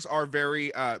colors are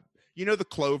very, the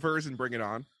clovers and Bring It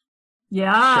On.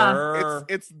 Yeah. Sure.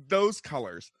 It's those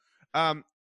colors.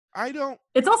 I don't,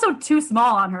 It's also too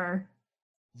small on her.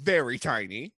 very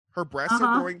tiny. Her breasts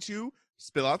are going to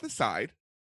spill out the side.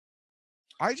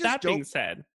 I just That don't. being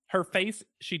said, her face,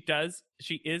 she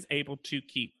is able to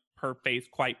keep her face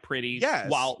quite pretty Yes.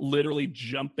 while literally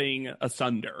jumping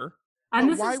asunder. And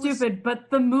But this why is was- stupid,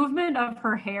 but the movement of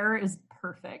her hair is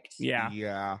perfect. Yeah.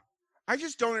 Yeah. I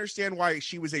just don't understand why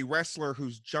she was a wrestler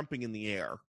who's jumping in the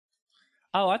air.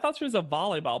 Oh, I thought she was a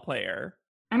volleyball player.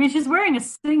 I mean, she's wearing a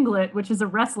singlet, which is a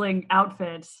wrestling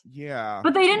outfit. Yeah.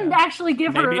 But they didn't actually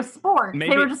give her Maybe- a sport. They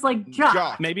maybe- were just like, jock.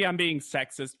 Jock. Maybe I'm being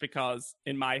sexist because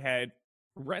in my head,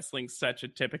 wrestling's such a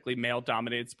typically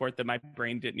male-dominated sport that my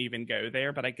brain didn't even go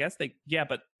there. But I guess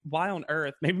but why on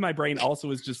earth? Maybe my brain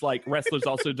also is just like, wrestlers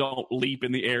also don't leap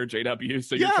in the air, JW,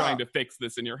 so you're Yeah. trying to fix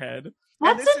this in your head.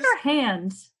 What's this in is- her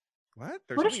hand? What?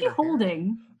 There's What is something she in her hair?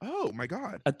 holding? Oh my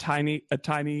god. A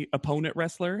tiny opponent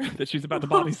wrestler that she's about to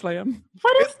body slam.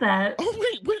 What is that? Oh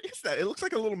wait, what is that? It looks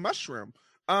like a little mushroom.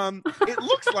 It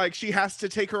looks like she has to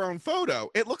take her own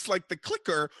photo. It looks like the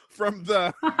clicker from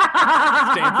the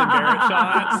Stanton Barrett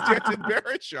shot. Stanton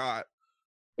Barrett shot.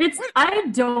 I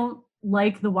don't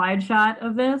like the wide shot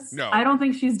of this. No. I don't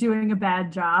think she's doing a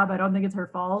bad job. I don't think it's her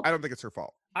fault. I don't think it's her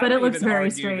fault. I But it would looks even very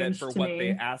argue strange that for to what me. they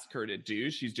ask her to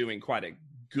do, she's doing quite a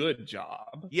good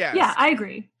job. Yes. Yeah, I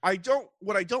agree.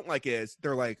 What I don't like is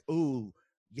they're like, oh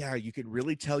yeah, you can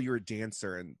really tell you're a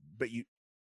dancer,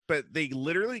 but they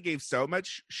literally gave so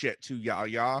much shit to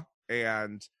Yaya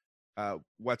and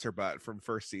what's her butt from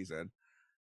first season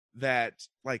that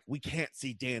like we can't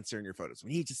see dancer in your photos.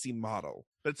 We need to see model.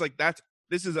 But it's like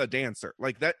this is a dancer.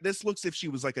 Like that this looks if she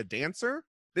was like a dancer.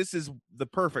 This is the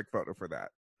perfect photo for that.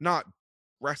 Not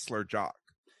wrestler jock.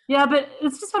 Yeah, but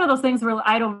it's just one of those things where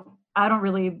I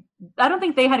don't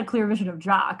think they had a clear vision of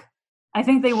jock. I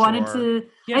think they wanted Sure. to.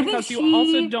 Yeah, I think because you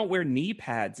also don't wear knee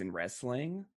pads in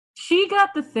wrestling. she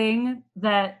got the thing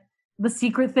that the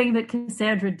secret thing that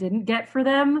Cassandra didn't get for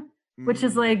them, which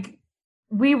is Mm. like,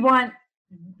 we want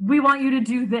you to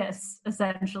do this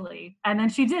essentially, and then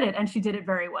she did it, and she did it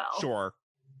very well. Sure.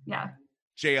 Yeah.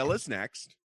 JL is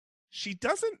next.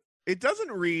 It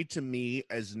doesn't read to me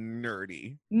as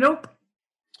nerdy. Nope.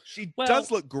 She Well,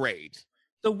 does look great.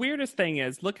 The weirdest thing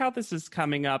is, look how this is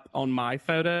coming up on my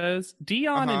photos.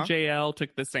 Dion and JL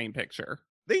took the same picture.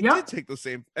 They did take the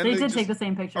same. And they did take the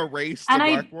same picture. Erased the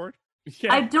blackboard.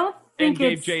 Yeah. I don't think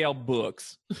gave JL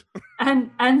books and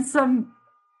some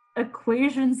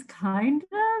equations, kind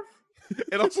of.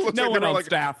 It also looks no like one on like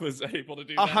staff was able to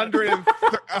do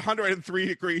 103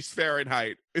 degrees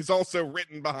Fahrenheit is also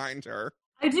written behind her.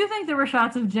 I do think there were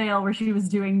shots of JL where she was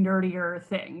doing nerdier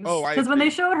things. Oh, because when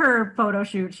they showed her photo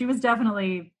shoot, she was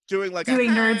definitely doing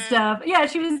nerd stuff. Yeah,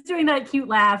 she was doing that cute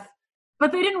laugh,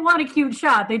 but they didn't want a cute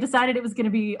shot. They decided it was going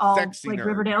to be all sexy like nerd.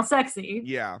 Riverdale sexy.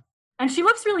 Yeah, and she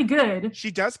looks really good.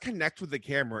 She does connect with the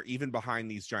camera even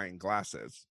behind these giant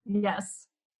glasses. Yes,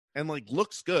 and like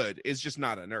looks good. Is just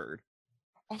not a nerd.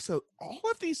 Also, all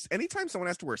of these, anytime someone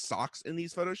has to wear socks in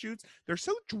these photo shoots, they're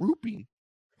so droopy.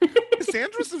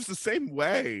 Cassandra's is the same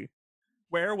way.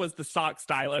 Where was the sock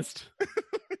stylist?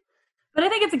 But I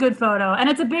think it's a good photo, and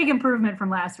it's a big improvement from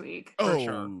last week. Oh,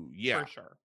 sure. Yeah. For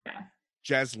sure. Yeah.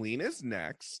 Jasleen is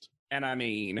next. And I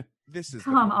mean, this is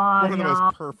one of the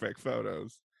most perfect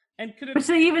photos. And could have, which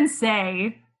they even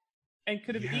say. And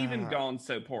could have even gone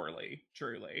so poorly,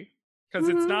 truly. Because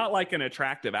it's not like an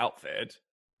attractive outfit.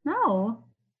 No.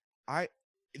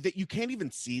 That you can't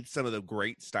even see some of the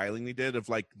great styling they did of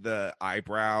like the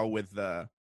eyebrow with the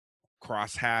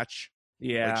crosshatch.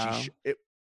 Yeah.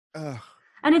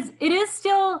 And it is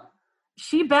still,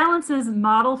 she balances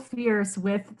model fierce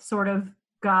with sort of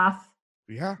goth.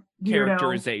 Yeah.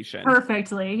 Characterization.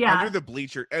 Perfectly. Yeah. Under the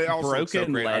bleacher. It also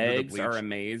Broken so legs are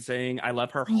amazing. I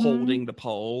love her holding the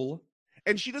pole.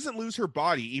 And she doesn't lose her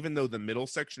body, even though the middle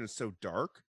section is so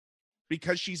dark.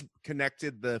 Because she's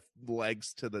connected the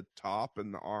legs to the top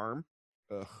and the arm.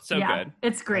 Ugh. So good.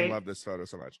 It's great. I love this photo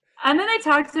so much. And then I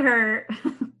talked to her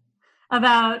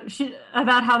about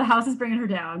how the house is bringing her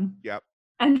down. Yep.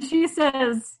 And she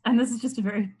says, and this is just a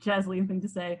very Jasleen thing to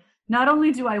say, not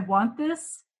only do I want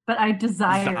this, but I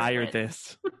desire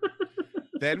this.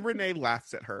 Then Renee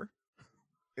laughs at her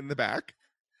in the back.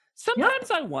 Sometimes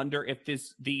I wonder if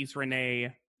these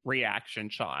Renee reaction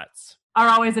shots are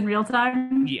always in real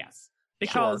time. Yes.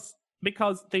 Because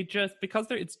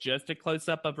it's just a close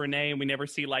up of Renee and we never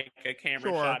see like a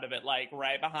camera shot of it like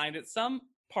right behind it. Some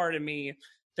part of me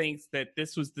thinks that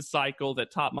this was the cycle that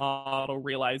Top Model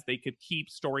realized they could keep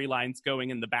storylines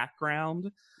going in the background.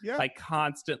 Yeah. Like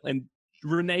constantly. And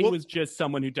Renee was just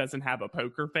someone who doesn't have a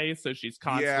poker face, so she's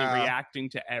constantly reacting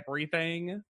to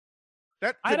everything.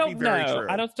 That could be very true.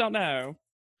 I just don't know.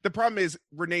 The problem is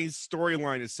Renee's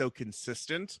storyline is so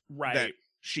consistent that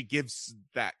she gives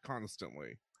that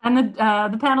constantly. And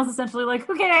the panel's essentially like,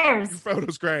 who cares? The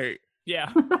photo's great.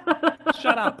 Yeah.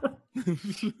 Shut up.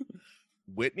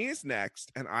 Whitney is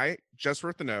next, and I just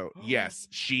wrote the note. Yes,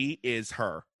 she is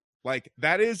her. Like,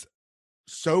 that is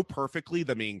so perfectly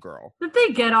the mean girl. That they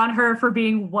get on her for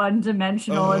being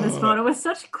one-dimensional in this photo is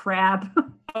such crap.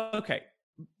 Okay.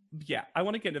 Yeah, I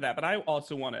want to get into that, but I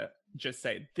also want to just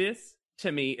say this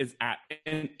to me is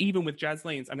and even with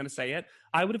Jasleen's, I'm going to say it,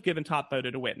 I would have given top photo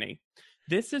to Whitney.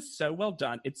 This is so well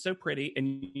done. It's so pretty.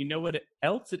 And you know what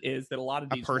else it is that a lot of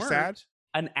these weren't? Ad?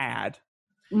 An ad.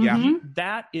 Yeah.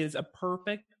 That is a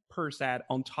perfect purse ad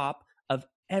on top of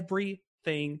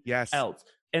everything else.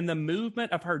 And the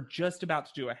movement of her just about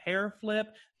to do a hair flip,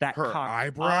 that her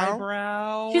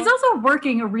eyebrow. She's also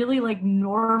working a really like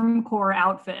normcore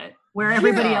outfit where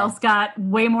everybody else got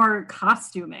way more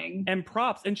costuming and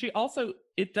props. And she also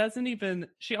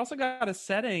got a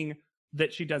setting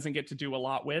that she doesn't get to do a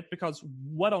lot with, because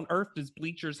what on earth does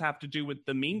bleachers have to do with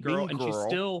the mean girl? And she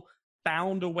still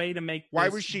found a way to make why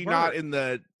was she not in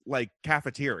the like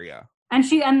cafeteria? And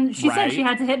she said she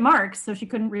had to hit marks, so she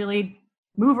couldn't really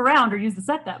move around or use the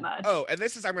set that much. Oh, and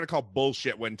this is I'm going to call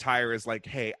bullshit when Tyra is like,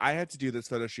 hey, I had to do this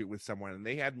photo shoot with someone and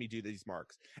they had me do these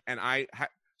marks and I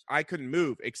couldn't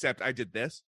move except I did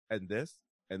this and this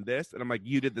and this. And I'm like,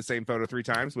 you did the same photo 3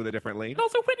 times with a different lean?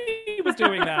 Also, Whitney was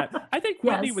doing that. I think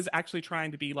Whitney was actually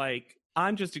trying to be like,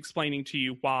 I'm just explaining to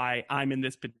you why I'm in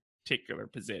this particular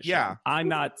position. Yeah. I'm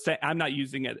not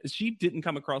using it. She didn't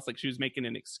come across like she was making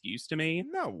an excuse to me.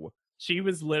 No. She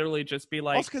was literally just be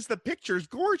like... Also because the picture's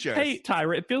gorgeous. Hey,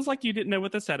 Tyra, it feels like you didn't know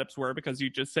what the setups were because you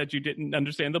just said you didn't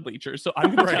understand the bleachers. So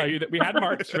I'm going to tell you that we had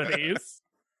marks for these.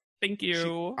 Thank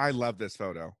you. I love this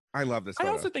photo. I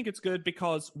also think it's good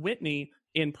because Whitney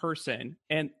in person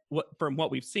and from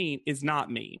what we've seen is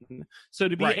not mean. So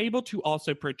to be able to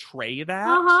also portray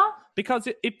that, because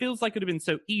it feels like it would have been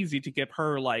so easy to give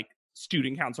her like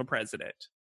student council president.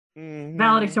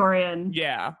 Valedictorian.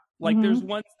 Yeah. Like there's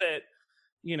ones that,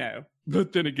 you know,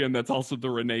 but then again, that's also the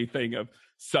Renee thing of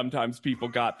sometimes people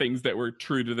got things that were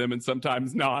true to them and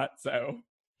sometimes not. So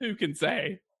who can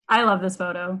say? I love this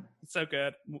photo. It's so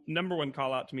good. Number one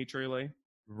call out to me, truly.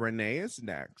 Renee is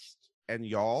next. And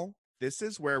y'all, this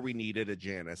is where we needed a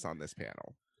Janice on this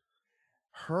panel.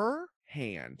 Her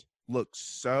hand looks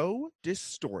so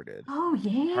distorted. Oh,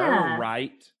 yeah. Her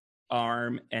right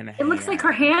arm and hand. It looks like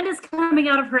her hand is coming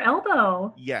out of her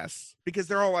elbow. Yes, because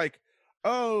they're all like,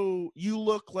 oh, you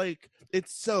look like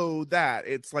it's so that.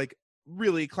 It's like,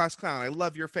 really, class clown, I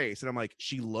love your face. And I'm like,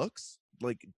 she looks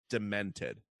like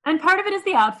demented. And part of it is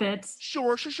the outfit.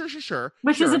 Sure.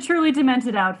 Which is a truly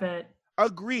demented outfit.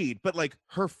 Agreed. But like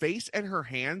her face and her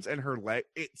hands and her leg,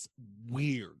 it's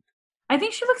weird. I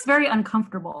think she looks very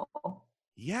uncomfortable.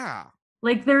 Yeah.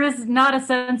 Like there is not a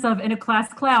sense of, in a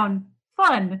class clown,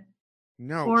 fun.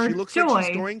 No, or she looks joy. like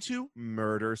she's going to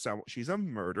murder someone. She's a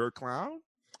murder clown.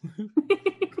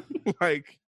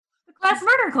 Like the class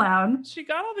murder clown. She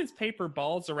got all these paper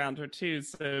balls around her too,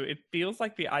 so it feels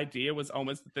like the idea was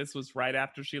almost that this was right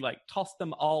after she like tossed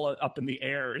them all up in the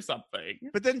air or something.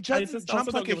 but then just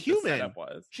jump like a human.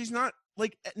 Was. She's not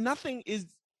like nothing is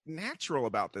natural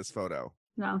about this photo.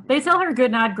 No, they tell her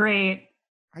good, not great.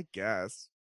 I guess.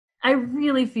 I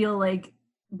really feel like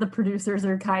the producers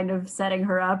are kind of setting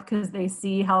her up because they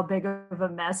see how big of a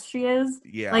mess she is.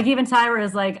 Yeah. Like even Tyra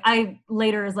is like, I'm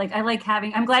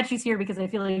glad she's here because I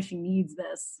feel like she needs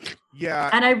this. Yeah.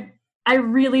 And I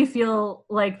really feel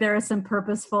like there is some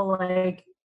purposeful like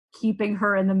keeping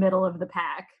her in the middle of the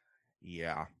pack.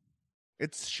 Yeah.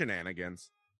 It's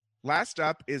shenanigans. Last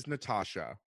up is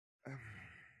Natasha.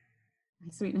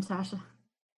 Sweet Natasha.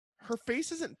 Her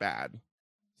face isn't bad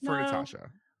for No.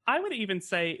 Natasha. I would even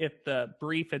say if the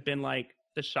brief had been like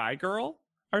the shy girl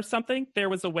or something, there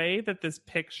was a way that this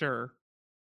picture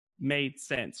made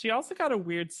sense. She also got a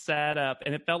weird setup,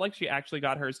 and it felt like she actually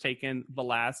got hers taken the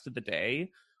last of the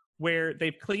day, where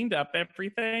they've cleaned up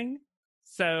everything.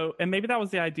 So, and maybe that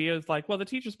was the idea, is like, well, the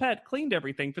teacher's pet cleaned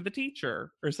everything for the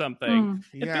teacher or something.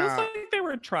 It feels like they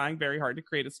were trying very hard to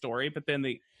create a story, but then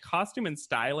the costume and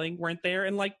styling weren't there.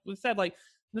 And like we said, like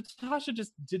Natasha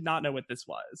just did not know what this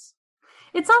was.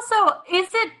 It's also, is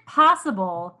it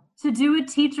possible to do a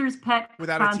teacher's pet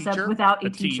Without a concept teacher? without a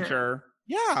teacher?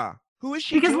 Yeah. Who is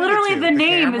she? Because doing it literally to? the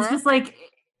name is camera? just like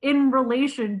in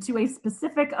relation to a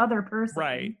specific other person.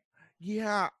 Right.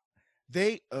 Yeah.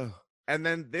 And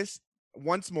then this,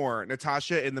 once more,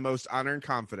 Natasha in the most unearned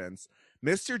confidence.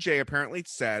 Mr. J apparently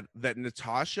said that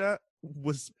Natasha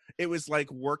was like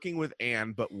working with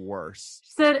Anne, but worse.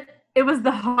 She said it was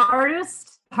the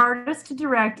hardest to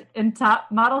direct in top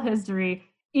model history,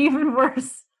 even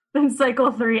worse than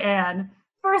Cycle 3 Anne.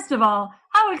 First of all,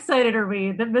 how excited are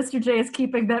we that Mr. J is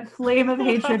keeping that flame of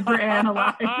hatred for Anne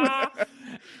alive?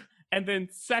 And then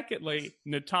secondly,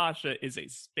 Natasha is a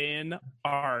spin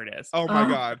artist. Oh my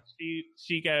God.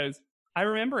 She goes, I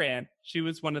remember Anne. She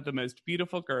was one of the most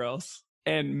beautiful girls.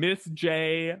 And Miss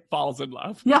J falls in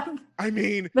love. Yeah. I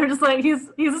mean, They're just like, he's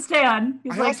a stan.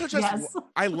 He's like, yes.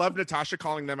 I love Natasha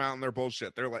calling them out on their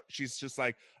bullshit. They're like, she's just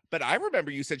like, but I remember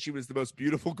you said she was the most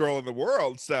beautiful girl in the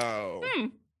world. So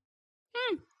And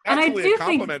I absolutely do a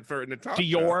compliment for Natasha.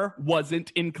 Dior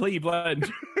wasn't in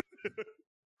Cleveland.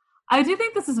 I do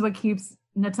think this is what keeps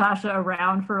Natasha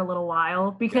around for a little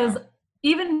while because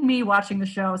even me watching the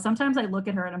show, sometimes I look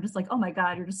at her and I'm just like, oh my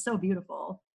God, you're just so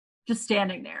beautiful. Just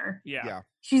standing there. Yeah.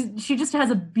 She just has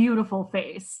a beautiful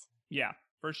face. Yeah,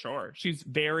 for sure. She's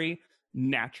very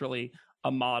naturally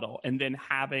a model. And then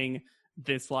having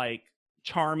this like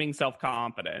charming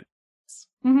self-confidence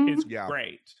is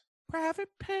great. Private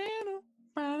panel.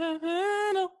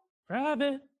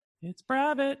 Private. It's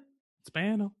private. It's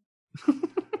panel.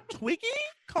 Twiggy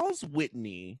calls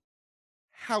Whitney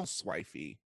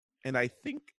housewifey. And I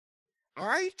think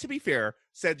to be fair,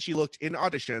 said she looked in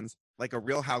auditions like a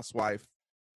real housewife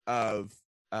of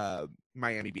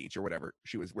Miami Beach or whatever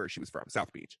where she was from,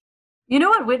 South Beach. You know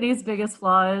what Whitney's biggest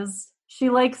flaw is? She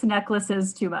likes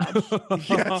necklaces too much.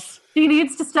 Yes. She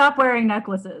needs to stop wearing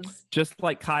necklaces. Just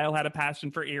like Kyle had a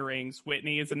passion for earrings,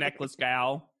 Whitney is a necklace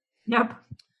gal. Yep.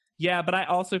 Yeah, but I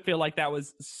also feel like that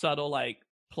was subtle, like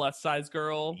plus size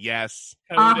girl. Yes.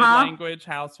 Coded language,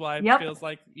 housewife. Yep. Feels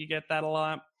like you get that a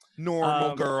lot.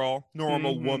 Normal girl,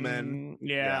 normal woman.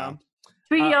 Yeah.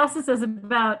 Twiggy also says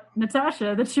about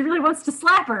Natasha that she really wants to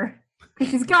slap her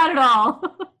because she's got it all.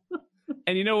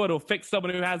 And you know what'll fix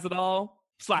someone who has it all?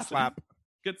 Slap.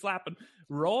 Good slapping.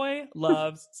 Roy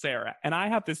loves Sarah. And I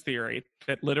have this theory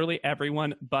that literally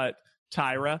everyone but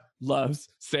Tyra loves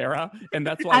Sarah. And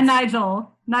that's why. And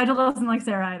Nigel. Nigel doesn't like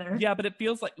Sarah either. Yeah, but it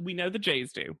feels like we know the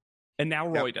Jays do. And now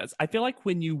Roy does. I feel like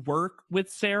when you work with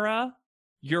Sarah,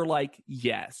 you're like,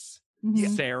 yes,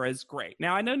 Sarah's great.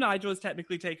 Now, I know Nigel has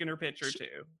technically taken her picture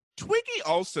too. Twiggy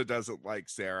also doesn't like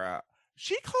Sarah.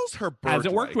 She calls her bird.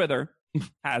 Hasn't worked with her.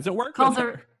 Hasn't worked Calls with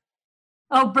her.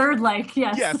 Oh, bird-like.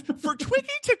 Yes. Yes, for Twiggy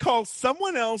to call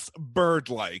someone else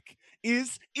bird-like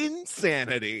is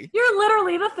insanity. You're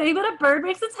literally the thing that a bird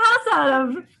makes its house out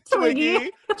of. Twiggy.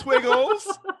 Twiggles,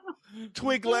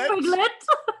 Twiglet. Twiglet.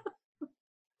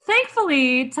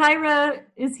 Thankfully, Tyra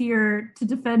is here to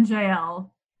defend JL,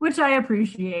 which I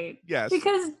appreciate. Yes.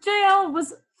 Because JL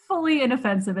was fully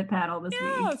inoffensive at panel this week.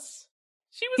 Yes.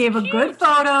 She was Gave cute. a good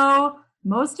photo,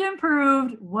 most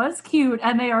improved, was cute,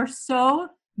 and they are so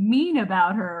mean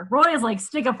about her. Roy is like,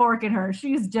 stick a fork in her.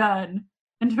 She's done.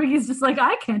 And Twiggy's just like,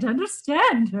 I can't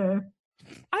understand her.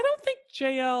 I don't think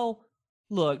JL.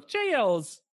 Look,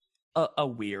 JL's a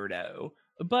weirdo,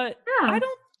 but Yeah. I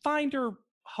don't find her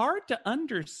hard to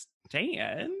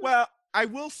understand. Well, I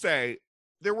will say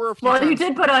there were a few Well, times you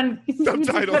did put on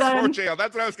subtitles for jail.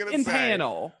 That's what I was going to in say.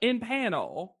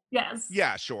 panel. Yes.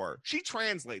 Yeah, sure. She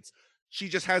translates. She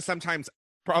just has sometimes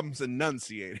problems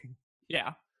enunciating.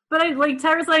 Yeah. But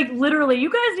Tyra's like, literally, you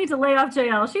guys need to lay off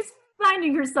JL. She's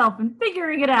finding herself and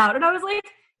figuring it out. And I was like,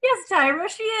 yes, Tyra,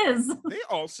 she is. They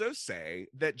also say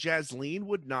that Jasleen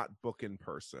would not book in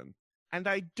person. And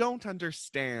I don't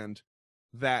understand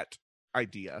that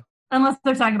idea. Unless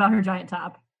they're talking about her giant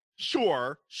top.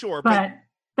 Sure. But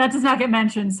that does not get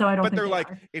mentioned, so I don't But think they're they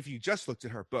like, are. if you just looked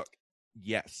at her book,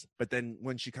 yes. But then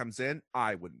when she comes in,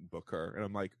 I wouldn't book her. And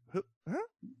I'm like, huh?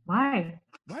 Why?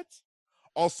 What?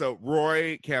 Also,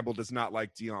 Roy Campbell does not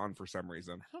like Dion for some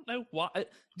reason. I don't know why.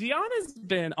 Dion has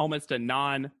been almost a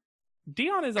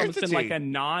Dion has almost been Entity. like a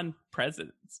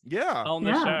non-presence Yeah. on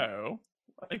the Yeah. show.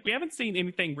 Like, we haven't seen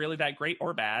anything really that great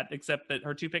or bad, except that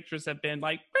her two pictures have been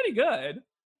like pretty good.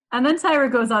 And then Tyra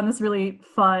goes on this really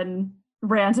fun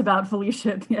rant about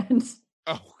Felicia at the end.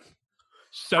 Oh,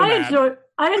 So mad.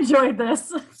 I enjoyed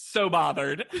this. So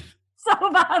bothered.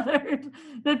 So bothered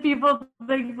that people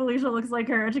think Felicia looks like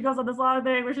her. And she goes on this long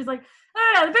thing where she's like,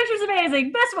 oh yeah, the picture's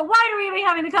amazing. Best of all, why are we even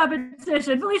having the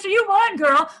competition? Felicia, you won,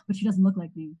 girl. But she doesn't look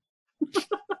like me.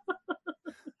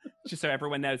 Just so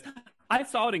everyone knows. I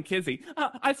saw it in Kizzy.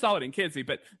 I saw it in Kizzy,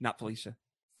 but not Felicia.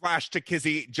 flash to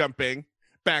Kizzy jumping.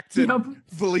 Back to Nope.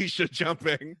 Felicia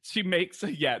jumping. She makes,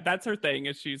 that's her thing.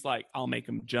 Is she's like, I'll make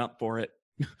him jump for it.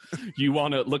 You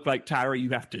want to look like Tyra,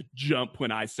 you have to jump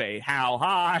when I say how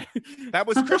high. That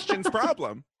was Christian's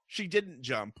problem. She didn't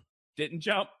jump. Didn't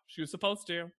jump. She was supposed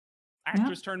to.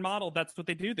 Actress turn model. That's what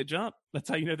they do. They jump. That's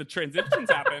how you know the transitions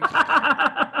happen.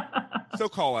 So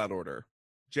call out order.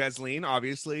 Jasleen,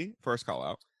 obviously, first call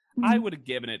out. I would have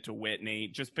given it to Whitney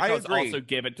just because agree. also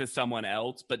give it to someone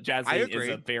else. But Jasmine is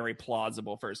a very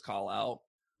plausible first call out.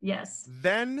 Yes.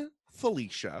 Then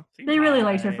Felicia. They really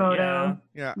liked her Yeah. photo.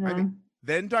 Yeah. Yeah. I think,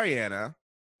 then Diana.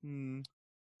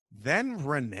 Then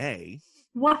Renee.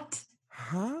 What?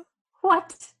 Huh?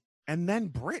 What? And then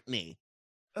Brittany.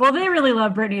 Well, they really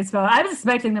love Britney's photo. I was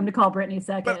expecting them to call Britney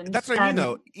second. But that's what I mean, and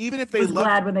though. Even if they was love,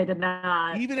 glad when they did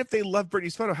not. even if they love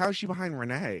Britney's photo, how is she behind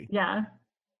Renee? Yeah.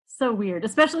 So weird,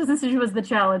 especially since she was the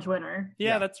challenge winner.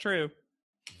 Yeah, Yeah. that's true.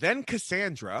 Then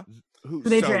Cassandra, who's Who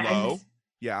they solo. dragged.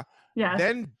 Yeah. Yeah.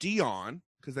 Then Dion,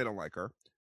 because they don't like her.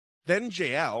 Then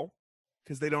JL,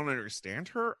 because they don't understand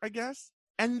her, I guess.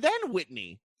 And then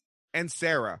Whitney and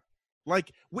Sarah.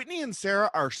 Like, Whitney and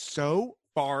Sarah are so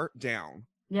far down.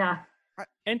 Yeah.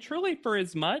 And truly, for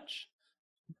as much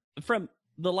from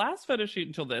the last photo shoot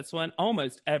until this one,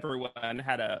 almost everyone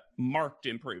had a marked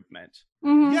improvement.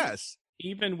 Mhm. Yes.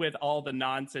 Even with all the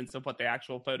nonsense of what the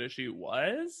actual photo shoot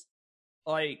was.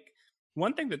 Like,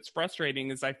 one thing that's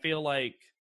frustrating is I feel like,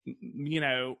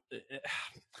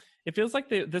 it feels like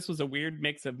this was a weird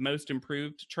mix of most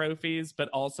improved trophies, but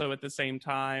also at the same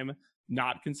time,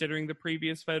 not considering the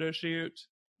previous photo shoot.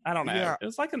 I don't know. Yeah. It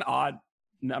was like an odd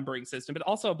numbering system, but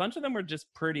also a bunch of them were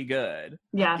just pretty good.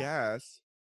 Yeah. Yes.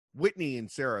 Whitney and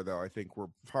Sarah, though, I think were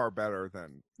far better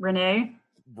than Renee.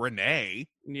 Renee.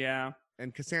 Yeah.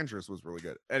 And Cassandra's was really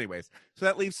good. Anyways, so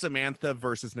that leaves Samantha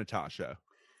versus Natasha.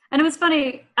 And it was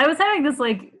funny. I was having this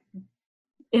like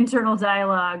internal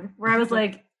dialogue where I was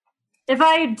like, if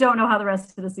I don't know how the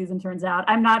rest of the season turns out,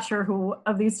 I'm not sure who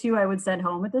of these two I would send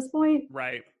home at this point.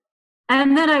 Right.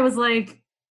 And then I was like,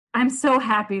 I'm so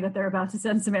happy that they're about to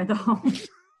send Samantha home.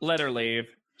 Let her leave.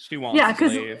 She wants Yeah, to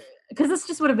leave. because this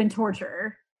just would have been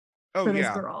torture Oh, for this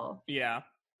yeah. girl. Yeah.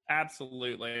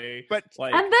 Absolutely. But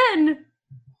Like, And then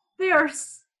they are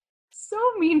so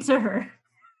mean to her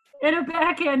in a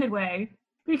backhanded way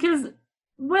because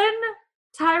when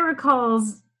Tyra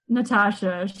calls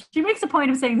Natasha, she makes a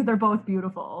point of saying that they're both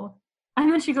beautiful.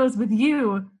 And then she goes, with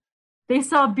you, they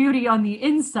saw beauty on the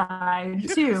inside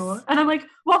too. Yes. And I'm like,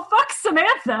 well, fuck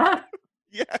Samantha.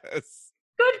 yes.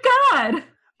 Good God.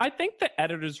 I think the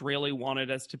editors really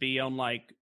wanted us to be on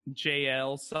like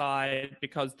JL's side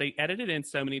because they edited in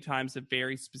so many times of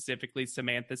very specifically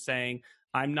Samantha saying,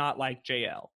 I'm not like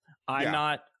JL. I'm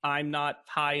not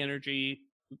high energy,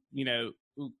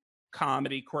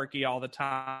 comedy, quirky all the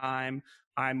time.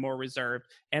 I'm more reserved.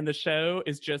 And the show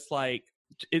is just like,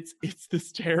 it's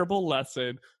this terrible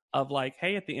lesson of like,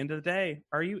 hey, at the end of the day,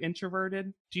 are you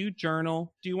introverted? Do you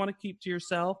journal? Do you want to keep to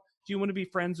yourself? Do you want to be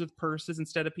friends with purses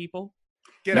instead of people?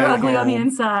 You're ugly on the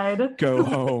inside. Go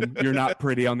home. You're not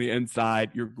pretty on the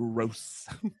inside. You're gross.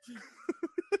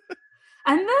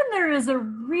 And then there is a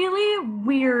really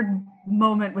weird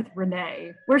moment with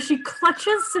Renee where she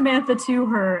clutches Samantha to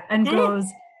her and goes,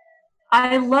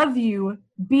 I love you.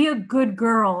 Be a good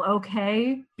girl,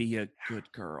 okay? Be a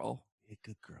good girl. Be a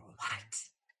good girl. What?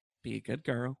 Be a good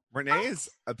girl. Renee is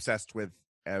obsessed with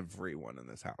everyone in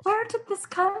this house. Where did this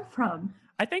come from?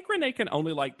 I think Renee can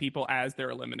only like people as they're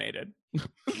eliminated.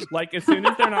 Like as soon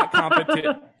as they're not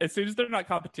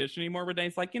competition anymore,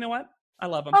 Renee's like, you know what? I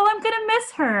love them. Oh, I'm gonna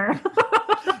miss her.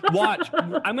 Watch.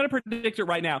 I'm gonna predict it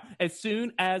right now. As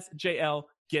soon as JL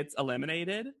gets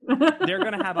eliminated, they're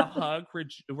gonna have a hug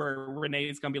where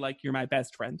Renee's gonna be like, "You're my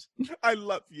best friend. I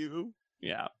love you."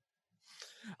 Yeah.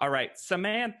 All right.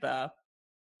 Samantha,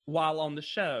 while on the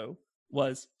show,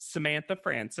 was Samantha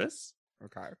Francis.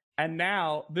 Okay. And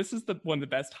now this is one of the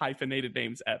best hyphenated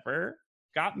names ever.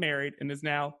 Got married and is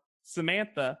now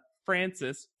Samantha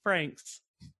Francis Franks.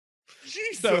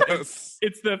 Jesus. So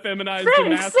it's the feminized and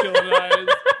Franks. masculinized.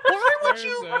 Why would Where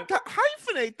you is it?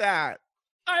 hyphenate that?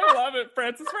 I love it,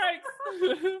 Francis Franks.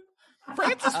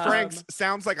 Francis Franks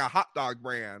sounds like a hot dog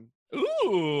brand.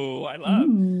 Ooh, I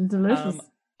love. Delicious.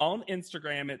 On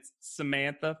Instagram, it's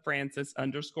Samantha Francis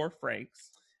 _Franks,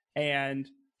 and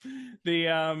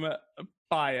the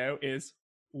bio is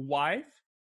wife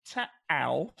to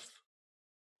Alf,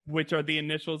 which are the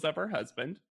initials of her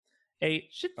husband, a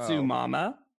Shih Tzu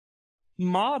mama,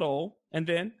 model, and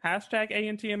then hashtag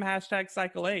ANTM, hashtag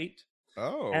Cycle 8.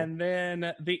 Oh. And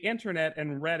then the internet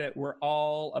and Reddit were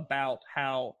all about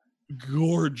how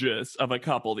gorgeous of a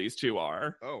couple these two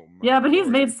are. Oh, my Yeah, but he's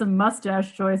Lord. made some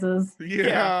mustache choices.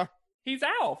 Yeah. He's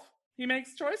Alf. He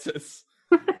makes choices.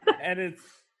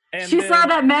 And She saw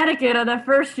that mannequin on that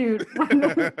first shoot.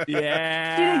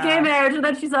 Yeah. She did gay marriage, and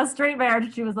then she saw straight marriage,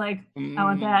 and she was like, I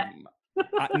want that.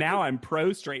 Now I'm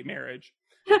pro straight marriage.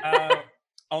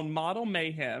 On Model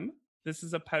Mayhem, this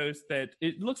is a post that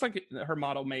it looks like her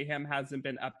Model Mayhem hasn't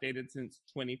been updated since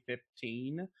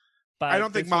 2015. But I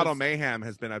don't think Model Mayhem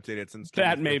has been updated since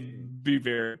that may 2015. be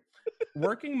very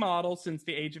working model since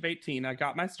the age of 18. I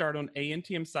got my start on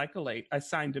ANTM Cycle 8. I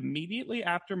signed immediately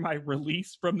after my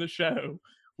release from the show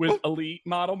with Elite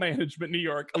Model Management New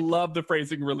York. I love the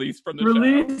phrasing release from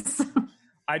the show.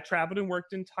 I traveled and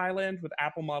worked in Thailand with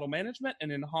Apple Model Management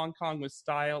and in Hong Kong with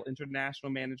Style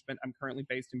International Management. I'm currently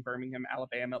based in Birmingham,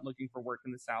 Alabama, looking for work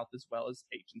in the South as well as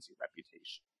agency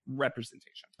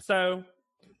representation. So,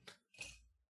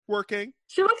 Working.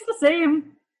 She looks the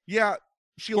same. Yeah.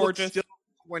 She Gorgeous. looks still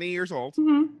 20 years old.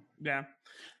 Mm-hmm. yeah.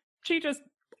 She just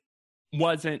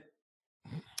wasn't,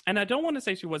 and I don't want to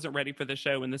say she wasn't ready for the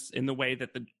show in the way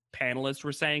that the panelists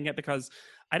were saying it, because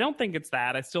I don't think it's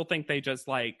that. I still think they just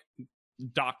like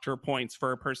doctor points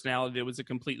for a personality that was a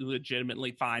completely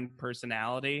legitimately fine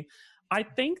personality. I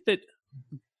think that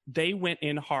they went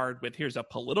in hard with, here's a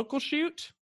political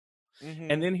shoot,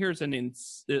 and then here's an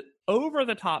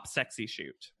over-the-top sexy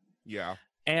shoot. Yeah.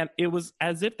 And it was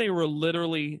as if they were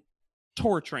literally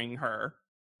torturing her.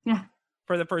 Yeah.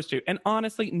 For the first two. And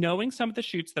honestly, knowing some of the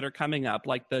shoots that are coming up,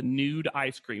 like the nude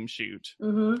ice cream shoot.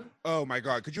 Mm-hmm. Oh my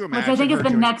God. Could you imagine? Which I think is her the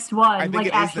doing- next one. I think Like it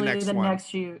is the actually next the one. next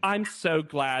shoot. I'm so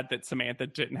glad that Samantha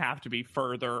didn't have to be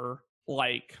further,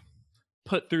 like,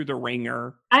 put through the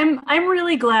ringer. I'm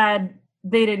really glad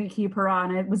they didn't keep her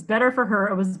on. It was better for her.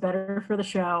 It was better for the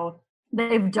show.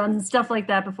 They've done stuff like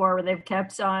that before where they've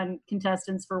kept on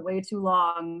contestants for way too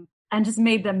long and just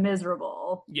made them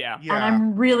miserable. Yeah. Yeah. And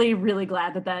I'm really, really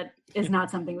glad that that is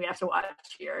not something we have to watch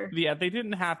here. Yeah, they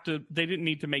didn't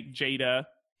need to make Jada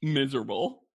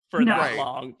miserable for No. that Right.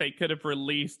 long. They could have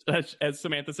released, as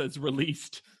Samantha says,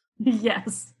 released.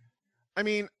 Yes. I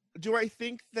mean, do I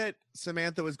think that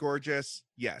Samantha was gorgeous?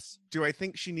 Yes. Do I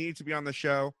think she needed to be on the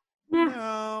show? Yeah.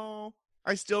 No.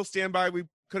 I still stand by. We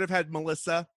could have had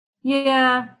Melissa.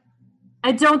 Yeah.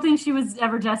 I don't think she was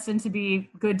ever destined to be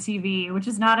good TV, which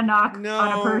is not a knock on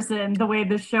No. a person the way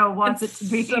the show wants it to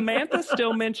be. Samantha's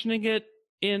still mentioning it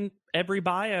in every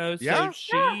bio, so Yeah.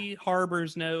 she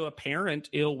harbors no apparent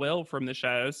ill will from the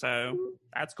show, so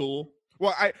that's cool.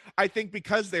 Well, I think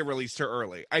because they released her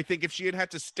early. I think if she had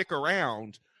had to stick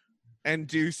around, and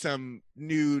do some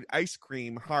nude ice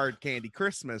cream hard candy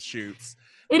Christmas shoots.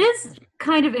 It is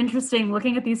kind of interesting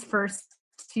looking at these first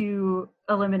 2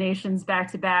 eliminations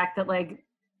back to back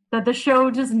that the show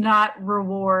does not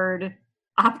reward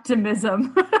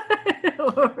optimism.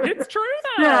 It's true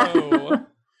though. Yeah.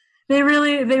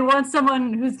 They want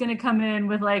someone who's going to come in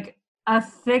with like a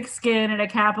thick skin and a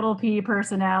capital P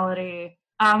personality,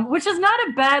 which is not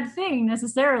a bad thing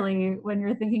necessarily when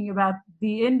you're thinking about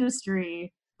the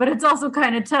industry, but it's also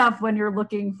kind of tough when you're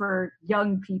looking for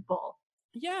young people.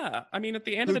 Yeah, I mean, at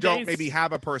the end Who of the day, don't maybe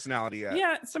have a personality yet.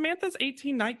 Yeah, Samantha's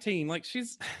 18, 19. Like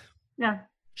she's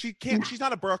She can't. She's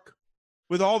not a Brooke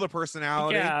with all the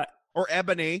personality. Yeah, or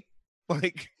Ebony,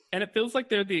 like. And it feels like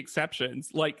they're the exceptions,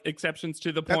 to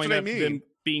the That's point what I of mean. them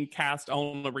being cast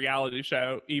on a reality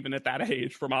show, even at that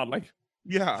age, for modeling.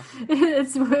 Yeah.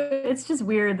 It's just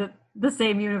weird that the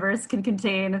same universe can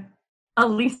contain a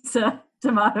Lisa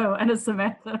D'Amato and a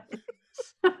Samantha.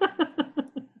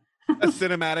 A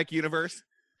cinematic universe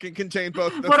can contain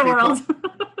both those What a people. world.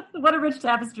 What a rich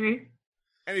tapestry.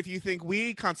 And if you think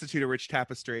we constitute a rich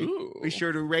tapestry, Ooh. be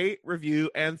sure to rate, review,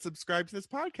 and subscribe to this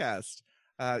podcast.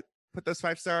 Put those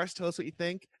 5 stars, tell us what you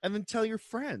think, and then tell your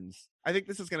friends. I think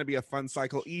this is going to be a fun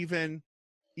cycle, even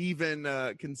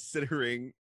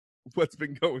considering what's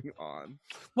been going on.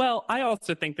 Well, I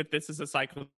also think that this is a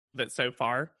cycle that so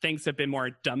far things have been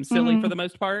more dumb silly for the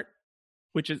most part,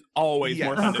 which is always Yes.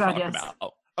 more fun Oh, to God, talk yes.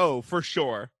 about. Oh, for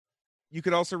sure. You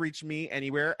could also reach me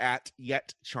anywhere at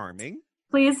Yet Charming.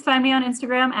 Please find me on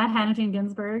Instagram at Hannah Jane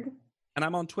Ginsburg. And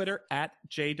I'm on Twitter at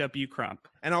JW Crump.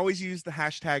 And always use the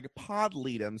hashtag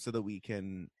PodLeadem so that we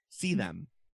can see them,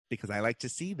 because I like to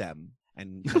see them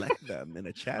and collect them in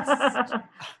a chest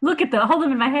Look at them. Hold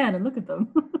them in my hand and look at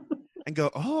them. and go,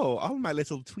 oh, all my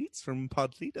little tweets from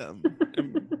PodLeadem.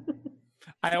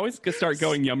 I always start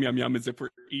going yum yum yum as if we're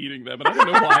eating them, and I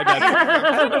don't know why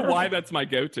I don't know why that's my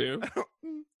go-to.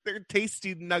 They're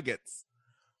tasty nuggets.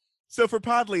 So for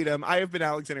PodLeadem, I have been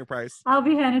Alexander Price. I'll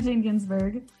be Hannah Jane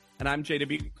Ginsburg. And I'm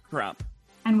JW Crump.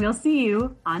 And we'll see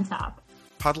you on top.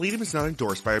 PodLeadem is not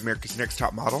endorsed by America's Next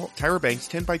Top Model, Tyra Banks,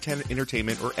 10x10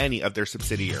 Entertainment, or any of their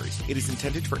subsidiaries. It is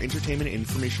intended for entertainment and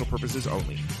informational purposes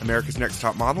only. America's Next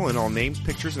Top Model and all names,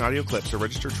 pictures, and audio clips are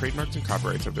registered trademarks and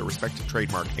copyrights of their respective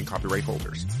trademark and copyright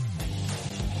holders.